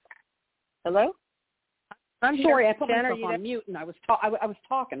 Hello? I'm sorry, I put myself on mute, and I was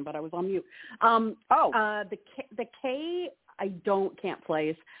talking, but I was on mute. The K I can't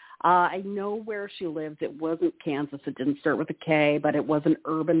place. I know where she lived. It wasn't Kansas. It didn't start with a K, but it was an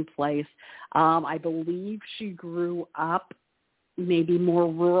urban place. I believe she grew up maybe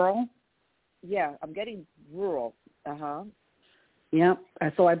more rural. Yeah, I'm getting rural. Yep.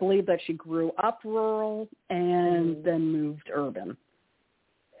 So I believe that she grew up rural and then moved urban.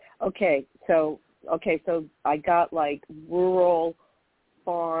 Okay, so I got like rural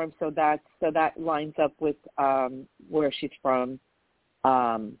farm, so that lines up with where she's from.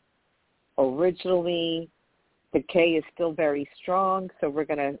 Originally, the K is still very strong, so we're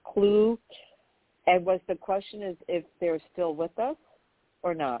going to clue. And was the question is if they're still with us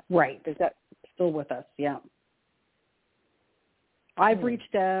or not? Right. Is that still with us? Yeah. I've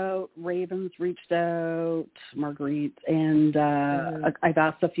reached out, Raven's reached out, Marguerite, and I've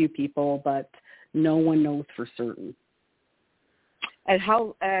asked a few people, but no one knows for certain. And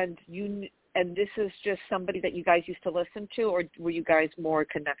this is just somebody that you guys used to listen to, or were you guys more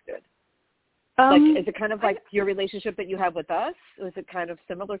connected? Like, is it kind of like your relationship that you have with us? Is it kind of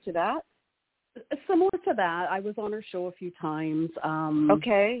similar to that? Similar to that. I was on her show a few times.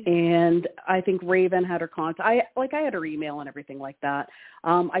 Okay. And I think Raven had her contact. I had her email and everything like that.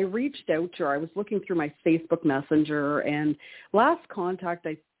 I reached out to her. I was looking through my Facebook Messenger, and last contact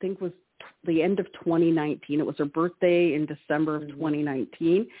I think was the end of 2019. It was her birthday in December of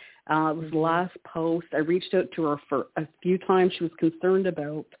 2019. It was the last post. I reached out to her for a few times. She was concerned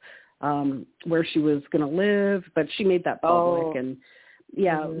about where she was going to live, but she made that public. And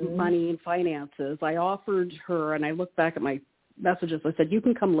money and finances. I offered her, and I looked back at my messages. I said, "You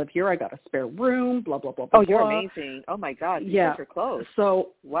can come live here. I got a spare room." Blah blah blah. Blah, you're blah. amazing. Oh my God, you guys are close. So,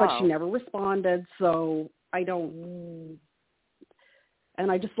 wow. But she never responded. So I don't.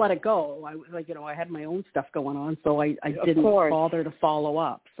 And I just let it go. I was like, I had my own stuff going on, so I didn't bother to follow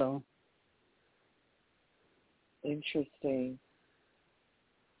up. So interesting.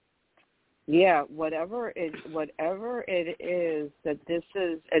 Yeah, whatever it is that this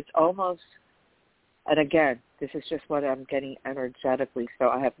is, it's almost, and again, this is just what I'm getting energetically, so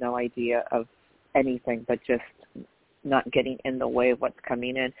I have no idea of anything, but just not getting in the way of what's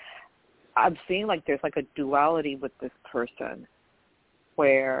coming in. I'm seeing like there's like a duality with this person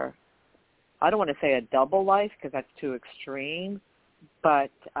where, I don't want to say a double life because that's too extreme,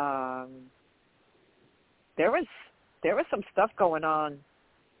 but there was some stuff going on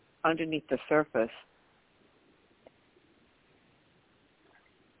underneath the surface.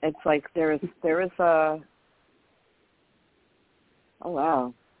 It's like there is a, oh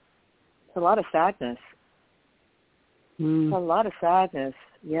wow, it's a lot of sadness. It's a lot of sadness.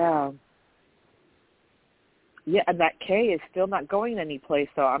 Yeah, and that K is still not going any place,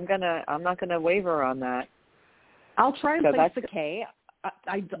 so I'm not gonna waver on that. I'll try and place the K.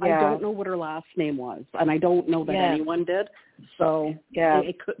 I don't know what her last name was, and I don't know that anyone did. So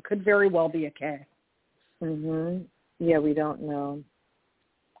it could very well be a K. Yeah, we don't know.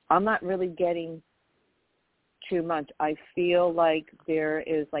 I'm not really getting too much. I feel like there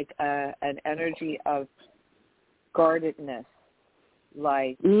is like an energy of guardedness.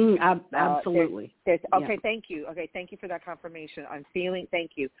 Like absolutely. Okay, thank you. Okay, thank you for that confirmation. I'm feeling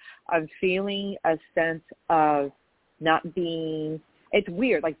a sense of not being. It's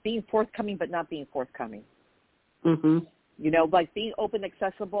weird, like being forthcoming but not being forthcoming. Like being open,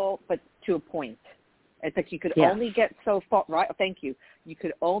 accessible, but to a point. It's like you could only get so far. Right? Thank you. You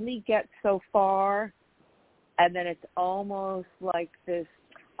could only get so far, and then it's almost like this.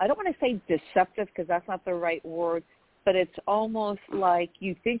 I don't want to say deceptive because that's not the right word, but it's almost like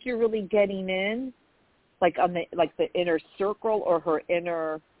you think you're really getting in, like on the inner circle or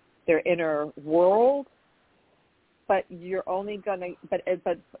their inner world, but you're only gonna, but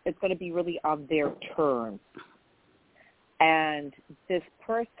it's gonna be really on their terms. And this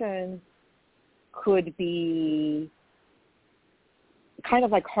person could be kind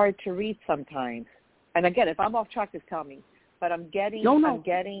of like hard to read sometimes. And again, if I'm off track, just tell me. But I'm getting,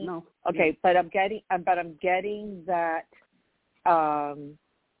 no. Okay, but I'm getting that,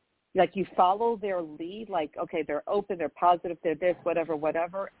 like you follow their lead, like, okay, they're open, they're positive, they're this,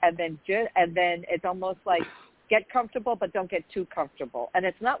 whatever, and then it's almost like get comfortable, but don't get too comfortable. And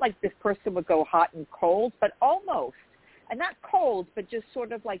it's not like this person would go hot and cold, but almost, and not cold, but just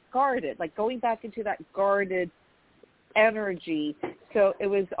sort of like guarded, like going back into that guarded energy. So it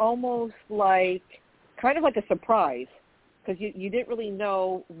was almost like kind of like a surprise. Because you didn't really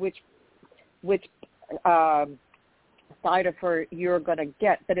know which side of her you're going to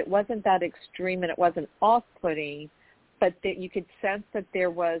get, but it wasn't that extreme and it wasn't off-putting, but that you could sense that there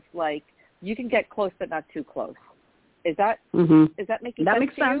was like you can get close but not too close. Is that is that making that sense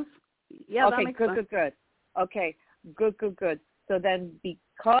makes to sense? You? Yeah, okay, that makes sense. Good. Okay, good. So then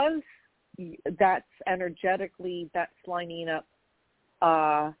because that's energetically that's lining up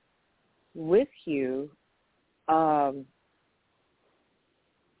with you.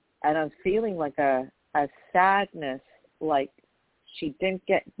 And I'm feeling like a sadness, like she didn't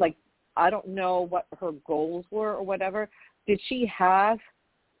get, like, I don't know what her goals were or whatever. Did she have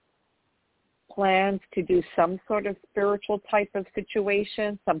plans to do some sort of spiritual type of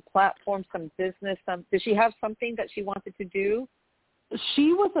situation, some platform, some business? Did she have something that she wanted to do?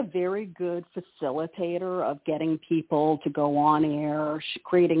 She was a very good facilitator of getting people to go on air,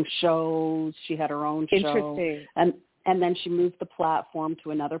 creating shows. She had her own show. Interesting. And then she moved the platform to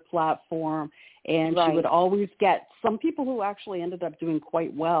another platform, and she would always get some people who actually ended up doing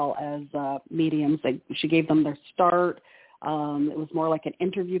quite well as mediums. She gave them their start. It was more like an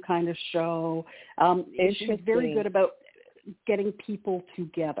interview kind of show. She was very good about getting people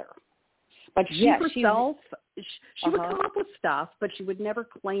together. But she herself, she would come up with stuff, but she would never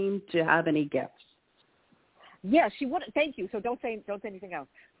claim to have any gifts. Yeah, she wouldn't. Thank you. So don't say anything else.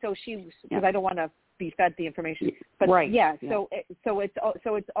 So because I don't want to be fed the information. But so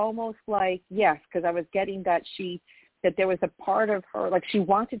it's almost like because I was getting that that there was a part of her like she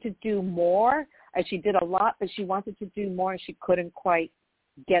wanted to do more, and she did a lot, but she wanted to do more, and she couldn't quite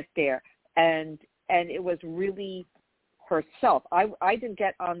get there. And it was really herself. I didn't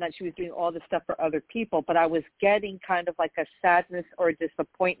get on that she was doing all this stuff for other people, but I was getting kind of like a sadness or a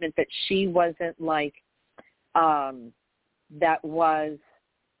disappointment that she wasn't like, that was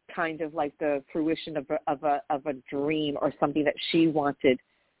kind of like the fruition of a dream or something that she wanted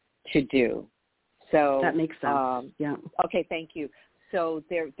to do. So that makes sense. Yeah. Okay, thank you. So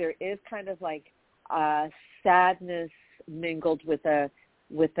there is kind of like sadness mingled with a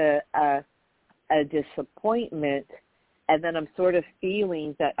disappointment, and then I'm sort of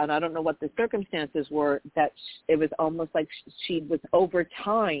feeling that, and I don't know what the circumstances were, that it was almost like she was over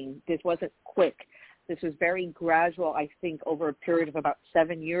time. This wasn't quick. This was very gradual, I think, over a period of about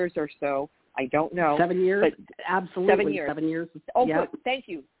 7 years or so. I don't know. 7 years? But absolutely. 7 years. 7 years. Oh, yeah. good. Thank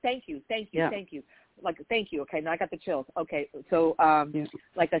you. Yeah. Thank you. Like, thank you. Okay, now I got the chills. Okay, so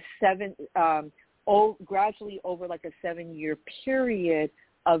like a gradually over like a 7-year period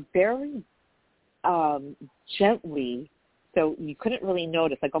of very gently, so you couldn't really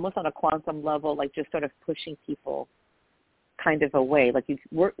notice, like almost on a quantum level, like just sort of pushing people kind of away. Like you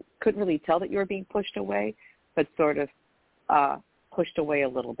couldn't really tell that you were being pushed away, but sort of pushed away a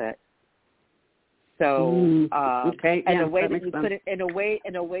little bit. So, okay, in yeah, a way that that you sense. couldn't, in a way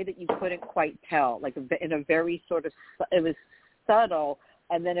that you couldn't quite tell, like in a very sort of, it was subtle,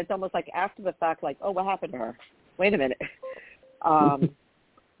 and then it's almost like after the fact, like, oh, what happened to her? Wait a minute.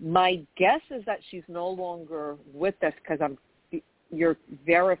 My guess is that she's no longer with us because you're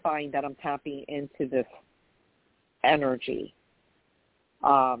verifying that I'm tapping into this energy.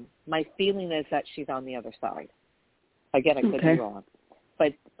 My feeling is that she's on the other side. Again, I could be wrong,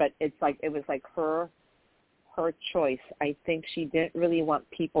 but it's like it was like her choice. I think she didn't really want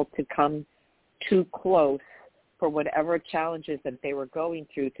people to come too close for whatever challenges that they were going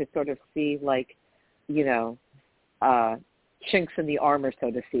through to sort of see, like, you know, chinks in the armor,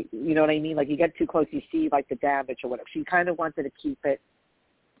 so to speak. You know what I mean? Like you get too close, you see like the damage or whatever. She kind of wanted to keep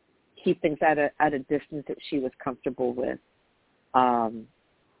things at a distance that she was comfortable with. But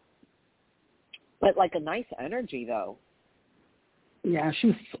like a nice energy though. Yeah, she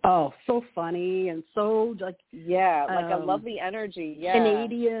was so funny and so like like a lovely energy. Yeah,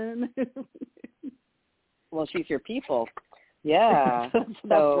 Canadian. Well, she's your people. Yeah, that's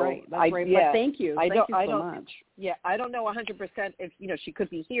right. That's right. But thank you. Thank you so much. Yeah, I don't know 100% if she could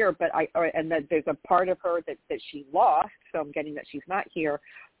be here, but and that there's a part of her that she lost. So I'm getting that she's not here.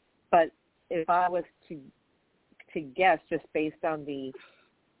 But if I was to guess, just based on the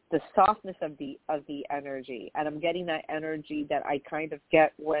softness of the energy, and I'm getting that energy that I kind of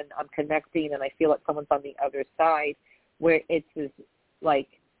get when I'm connecting, and I feel like someone's on the other side, where it's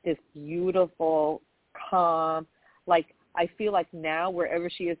this beautiful, calm, like. I feel like now wherever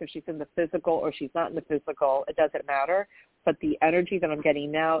she is, if she's in the physical or she's not in the physical, it doesn't matter. But the energy that I'm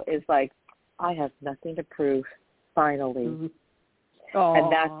getting now is like, I have nothing to prove, finally. Mm-hmm. And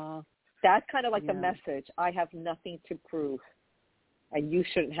that's kind of like the message. I have nothing to prove, and you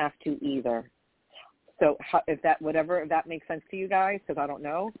shouldn't have to either. So if that makes sense to you guys, because I don't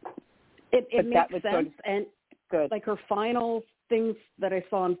know. It makes sense. Sort of, and good. Like her final things that I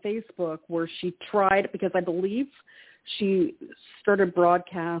saw on Facebook where she tried, because I believe she started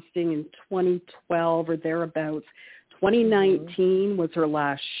broadcasting in 2012 or thereabouts. 2019 was her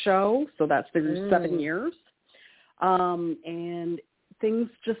last show, so that's the 7 years. And things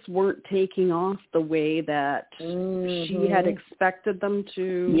just weren't taking off the way that she had expected them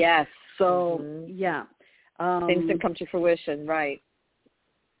to. Yes. So, things didn't come to fruition, right.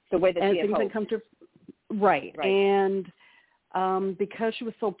 The way that she had hoped. Right. And because she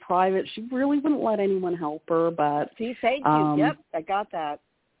was so private, she really wouldn't let anyone help her. But see, thank you. Yep, I got that.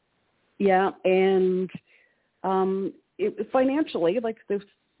 Yeah, and financially, like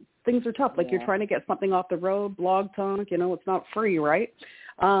things are tough. Like you're trying to get something off the road, Blog Talk. It's not free, right?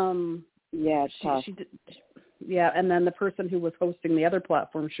 It's tough. She did, and then the person who was hosting the other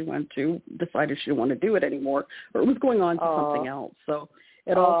platform she went to decided she didn't want to do it anymore, or it was going on to something else. So.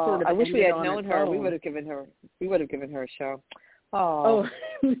 It all sort of. I wish we had known her. Own. We would have given her a show. Oh,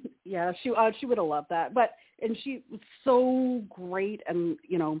 yeah. She would have loved that. And she was so great, and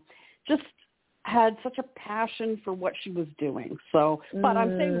just had such a passion for what she was doing. So, but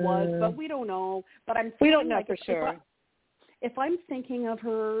I'm saying but we don't know. But we don't know for sure. If I'm thinking of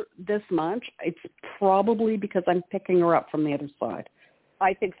her this much, it's probably because I'm picking her up from the other side.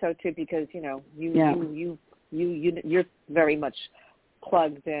 I think so too, because you're very much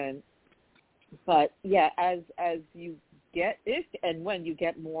plugged in. But as you get, if and when you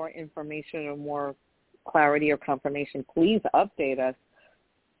get more information or more clarity or confirmation, please update us.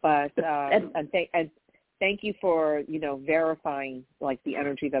 But and thank you for, verifying like the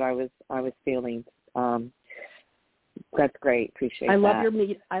energy that I was feeling. That's great. Appreciate that.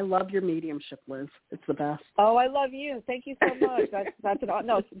 I love your mediumship, Liz. It's the best. Oh, I love you. Thank you so much. That's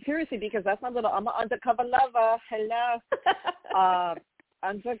no, seriously, because I'm an undercover lover. Hello.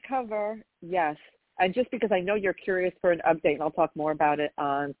 Undercover. Yes. And just because I know you're curious for an update, and I'll talk more about it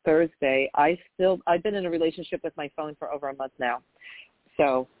on Thursday, I've been in a relationship with my phone for over a month now.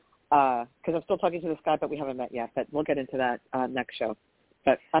 So, because I'm still talking to this guy, but we haven't met yet. But we'll get into that next show.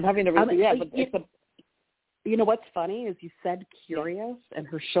 But I'm having to you know what's funny is you said curious, and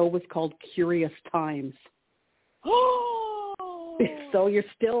her show was called Curious Times. So you're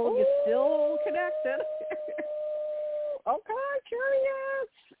still connected. Okay, curious.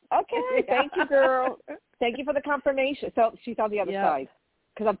 Okay, thank you, girl. Thank you for the confirmation. So she's on the other side,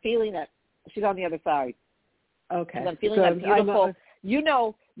 because I'm feeling it. She's on the other side. Okay. I'm feeling that beautiful. You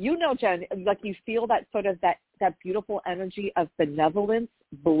know, Jen, like you feel that sort of that beautiful energy of benevolence,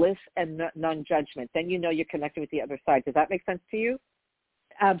 bliss, and non-judgment. Then you know you're connected with the other side. Does that make sense to you?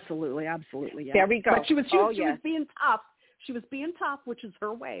 Absolutely, yeah. There we go. But she was being tough. She was being tough, which is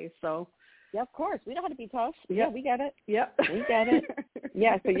her way. So. Yeah, of course. We know how to be tough. Yeah, we get it. Yep. We get it.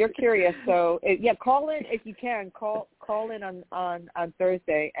 Yeah, so you're curious. So, call in if you can. Call in on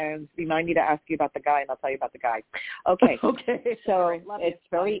Thursday and remind me to ask you about the guy, and I'll tell you about the guy. Okay. Okay. So it's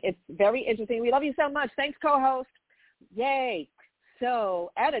very interesting. We love you so much. Thanks, co-host. Yay.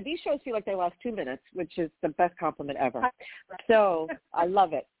 So, Anna, these shows feel like they last 2 minutes, which is the best compliment ever. So I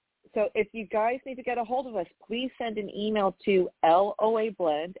love it. So if you guys need to get a hold of us, please send an email to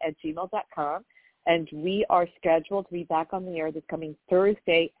loablend@gmail.com, and we are scheduled to be back on the air this coming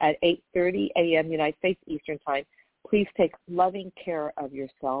Thursday at 8:30 a.m. United States Eastern Time. Please take loving care of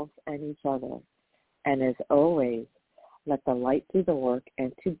yourselves and each other. And as always, let the light do the work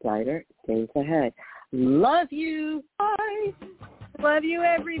and to brighter days ahead. Love you. Bye. Love you,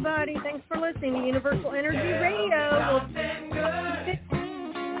 everybody. Thanks for listening to Universal Energy Radio.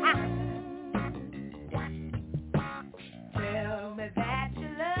 Tell me that you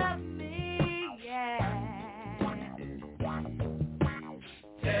love me, yeah.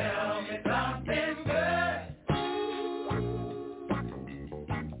 Tell me something good.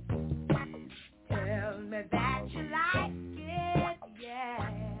 Tell me that you like it, yeah.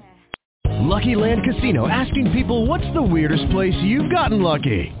 Lucky Land Casino, asking people, what's the weirdest place you've gotten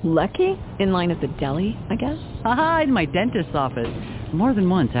lucky? Lucky? In line at the deli, I guess? Aha, in my dentist's office. More than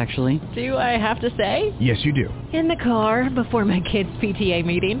once, actually. Do I have to say? Yes, you do. In the car before my kids' PTA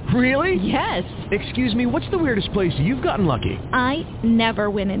meeting. Really? Yes. Excuse me, what's the weirdest place you've gotten lucky? I never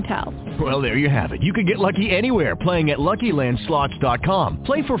win and tell. Well, there you have it. You can get lucky anywhere, playing at LuckyLandSlots.com.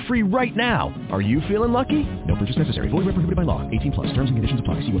 Play for free right now. Are you feeling lucky? No purchase necessary. Void where prohibited by law. 18+. Terms and conditions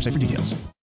apply. See website for details.